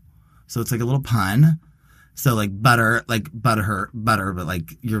 though. So it's, a little pun. So, butter, butter, but,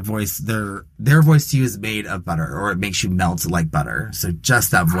 your voice, their voice to you is made of butter, or it makes you melt like butter. So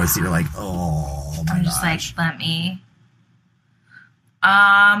just that voice that you're like, oh, my gosh. I'm just let me.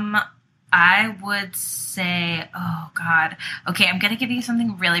 I would say, oh, God. Okay, I'm going to give you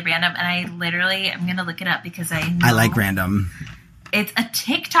something really random, and I'm going to look it up because I know. I like random. It's a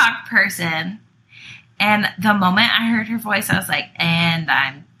TikTok person, and the moment I heard her voice, I was like, and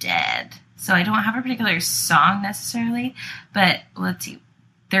I'm dead. So I don't have a particular song necessarily, but let's see.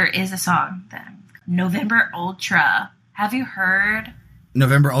 There is a song, November Ultra. Have you heard?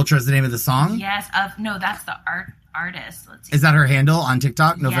 November Ultra is the name of the song? Yes. No, that's the artist. Let's see. Is that her handle on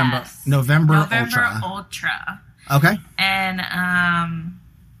TikTok? Yes. November Ultra. Okay. And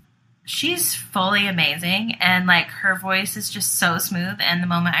she's fully amazing, and her voice is just so smooth. And the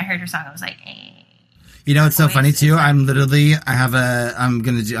moment I heard her song, I was like, eh. You know, it's so funny too. I'm doing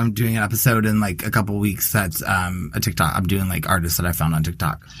an episode in a couple weeks that's a TikTok. I'm doing artists that I found on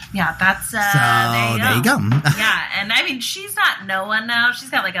TikTok. Yeah, that's so there you go. Yeah, and I mean, she's not no one now. She's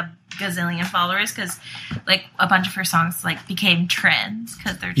got a gazillion followers because a bunch of her songs became trends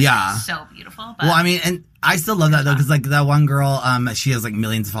because they're just so beautiful. But well, I mean, and I still love that though because that one girl, she has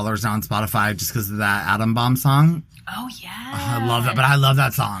millions of followers now on Spotify just because of that Atom Bomb song. Oh, yeah. I love that, but I love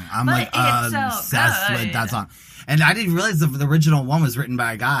that song. I'm obsessed with that song. And I didn't realize the original one was written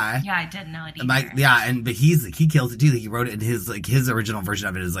by a guy. Yeah, I didn't know it either. But he kills it too. He wrote it in his original version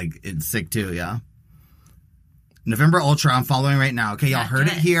of it is it's sick too, yeah. November Ultra, I'm following right now. Okay, y'all heard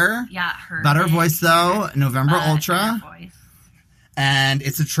it here. Yeah, heard Better voice though, November Ultra. Voice. And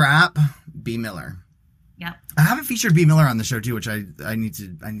It's a Trap, B. Miller. Yep. I haven't featured B. Miller on the show too, which I need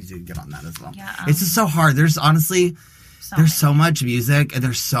to get on that as well. Yeah, it's just so hard. There's honestly so much music, and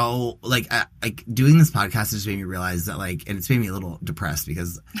there's so doing this podcast just made me realize that and it's made me a little depressed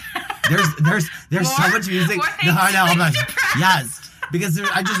because there's so much music. No, I know. I'm like, yes, because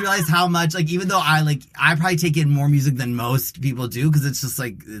I just realized how much even though I probably take in more music than most people do because it's just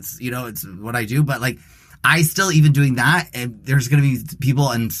it's what I do, but I still even doing that, and there's gonna be people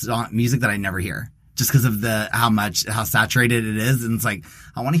and music that I never hear. Just because of how saturated it is, and it's I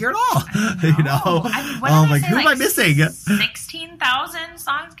want to hear it all. You know, I mean, who am I missing? 16,000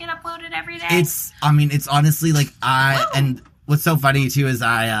 songs get uploaded every day. It's honestly what's so funny too is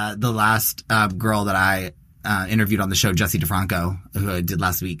the last girl that I interviewed on the show, Jessie DeFranco, who I did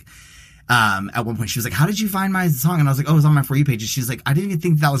last week. At one point she was like, how did you find my song? And I was like, oh, it was on my For You page. And she's like, I didn't even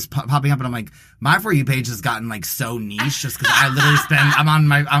think that was popping up. And I'm like, my For You page has gotten like so niche just because I literally I'm on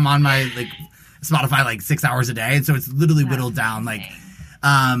my like Spotify like 6 hours a day. And so it's literally whittled down like,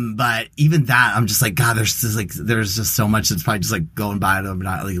 but even that, I'm just like, God, there's just so much that's probably just like going by and I'm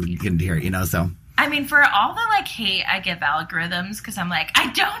not like getting to hear it, you know? So. I mean, for all the like hate I give algorithms, because I'm like,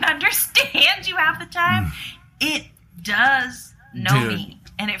 I don't understand you half the time. It does know me.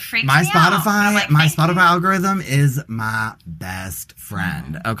 And it freaks me out. My Spotify algorithm is my best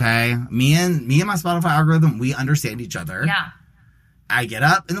friend. Okay, me and my Spotify algorithm, we understand each other. Yeah. I get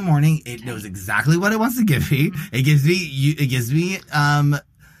up in the morning. It knows exactly what it wants to give me. It gives me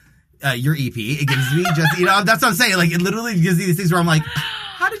your EP. It gives me just that's what I'm saying. Like it literally gives me these things where I'm like,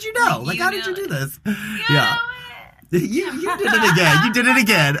 how did you know? Like how did you do this? Yeah. You did it again. You did it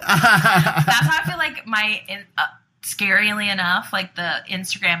again. That's how I feel like my. Scarily enough, like the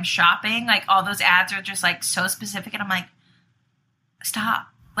Instagram shopping, like all those ads are just like so specific, and I'm like, stop.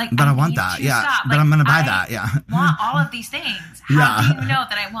 Like, but I want that, yeah. Stop. But like, I'm gonna buy that, yeah. Want all of these things? How do you know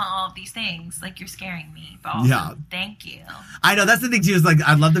that I want all of these things? Like you're scaring me, but also, thank you. I know that's the thing too. Is like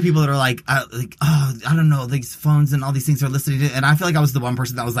I love the people that are like, oh, I don't know, these phones and all these things are listening to, and I feel like I was the one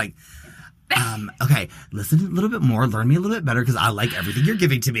person that was like. Okay, listen a little bit more, learn me a little bit better because I like everything you're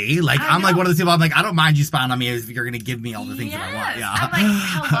giving to me. Like, I'm like one of those people, I'm like, I don't mind you spying on me if you're going to give me all the things that I want. Yeah. I'm like,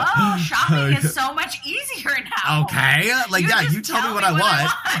 hello, shopping is so much easier now. Okay. Like, you tell me what I want.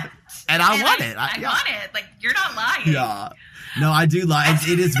 And I want it. I want it. Like, you're not lying. Yeah. No, I do lie.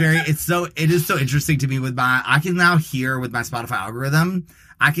 It is so interesting to me I can now hear with my Spotify algorithm,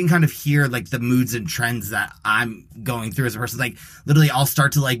 I can kind of hear like the moods and trends that I'm going through as a person. Like literally I'll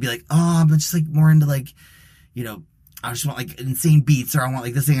start to like be like, oh, I'm just like more into like, I just want like insane beats or I want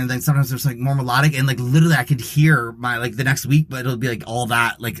like this thing. And then sometimes there's like more melodic and like literally I could hear my like the next week, but it'll be like all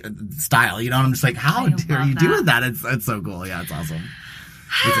that like style, and I'm just like, how are you doing that? It's so cool. Yeah, it's awesome.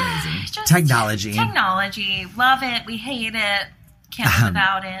 It's amazing. Technology. Love it. We hate it. Can't live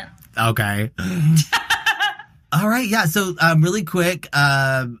without it. Okay. All right, yeah. So, really quick,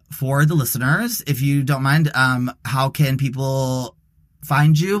 for the listeners, if you don't mind, how can people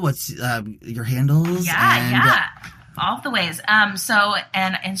find you? What's your handles? Yeah. All of the ways. So,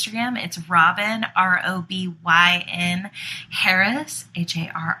 and Instagram, it's Robyn, ROBYN Harris,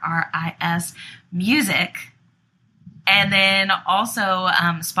 HARRIS music. And then also,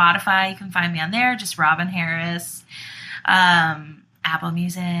 Spotify, you can find me on there, just Robyn Harris, Apple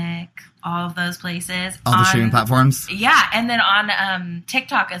Music, all of those places. All the streaming platforms? Yeah, and then on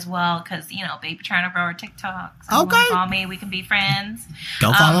TikTok as well, because, baby trying to grow her TikTok. So okay. Call me, we can be friends.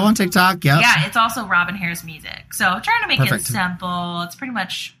 Go follow on TikTok, yep. Yeah, it's also Robyn Harris Music. So trying to make it simple. It's pretty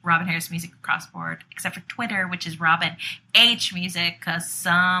much Robyn Harris Music across board, except for Twitter, which is Robyn H Music, because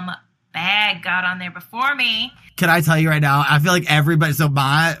some bag got on there before me. Can I tell you right now, I feel like everybody, so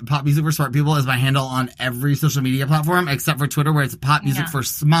my Pop Music for Smart People is my handle on every social media platform, except for Twitter, where it's Pop Music for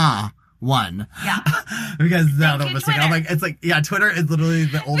SMA. One. Yeah. Because now I'm like, it's like, yeah, Twitter is literally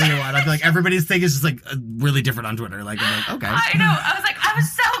the only one. I feel like everybody's thing is just like really different on Twitter. Like, I'm like, okay. I know. I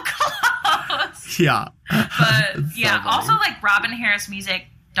was so close. Yeah. But yeah, also like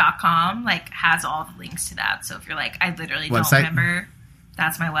RobynHarrisMusic.com like has all the links to that. So if you're like, I literally don't remember,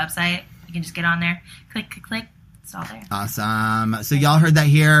 that's my website. You can just get on there, click. It's all there. Awesome. So y'all heard that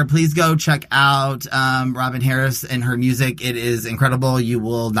here. Please go check out Robyn Harris and her music. It is incredible. You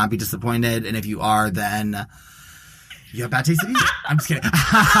will not be disappointed. And if you are, then you have bad taste in music. I'm just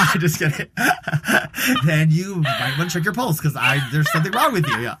kidding. Then you might want to check your pulse because there's something wrong with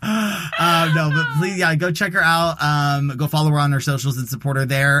you. Yeah. No, but please, go check her out. Go follow her on her socials and support her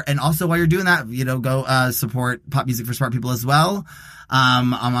there. And also while you're doing that, go support Pop Music for Smart People as well.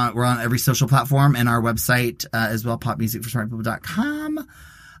 We're on every social platform and our website as well, popmusicforsmartpeople.com.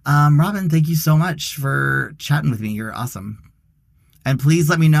 Robyn, thank you so much for chatting with me. You're awesome. And please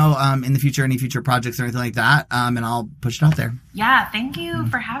let me know in the future, any future projects or anything like that, and I'll push it out there. Yeah, thank you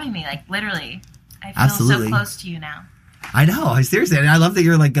for having me. Like, literally, I feel so close to you now. I know. Seriously. I love that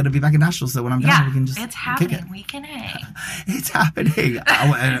you're like going to be back in Nashville. So when I'm done, we can just it's happening. We can hang. It's happening.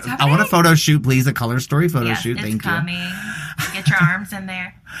 I want a photo shoot, please. A color story photo shoot. Thank you. Get your arms in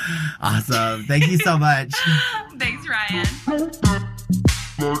there. Awesome. Thank you so much. Thanks,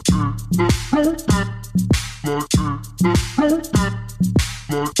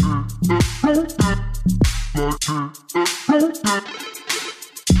 Ryan.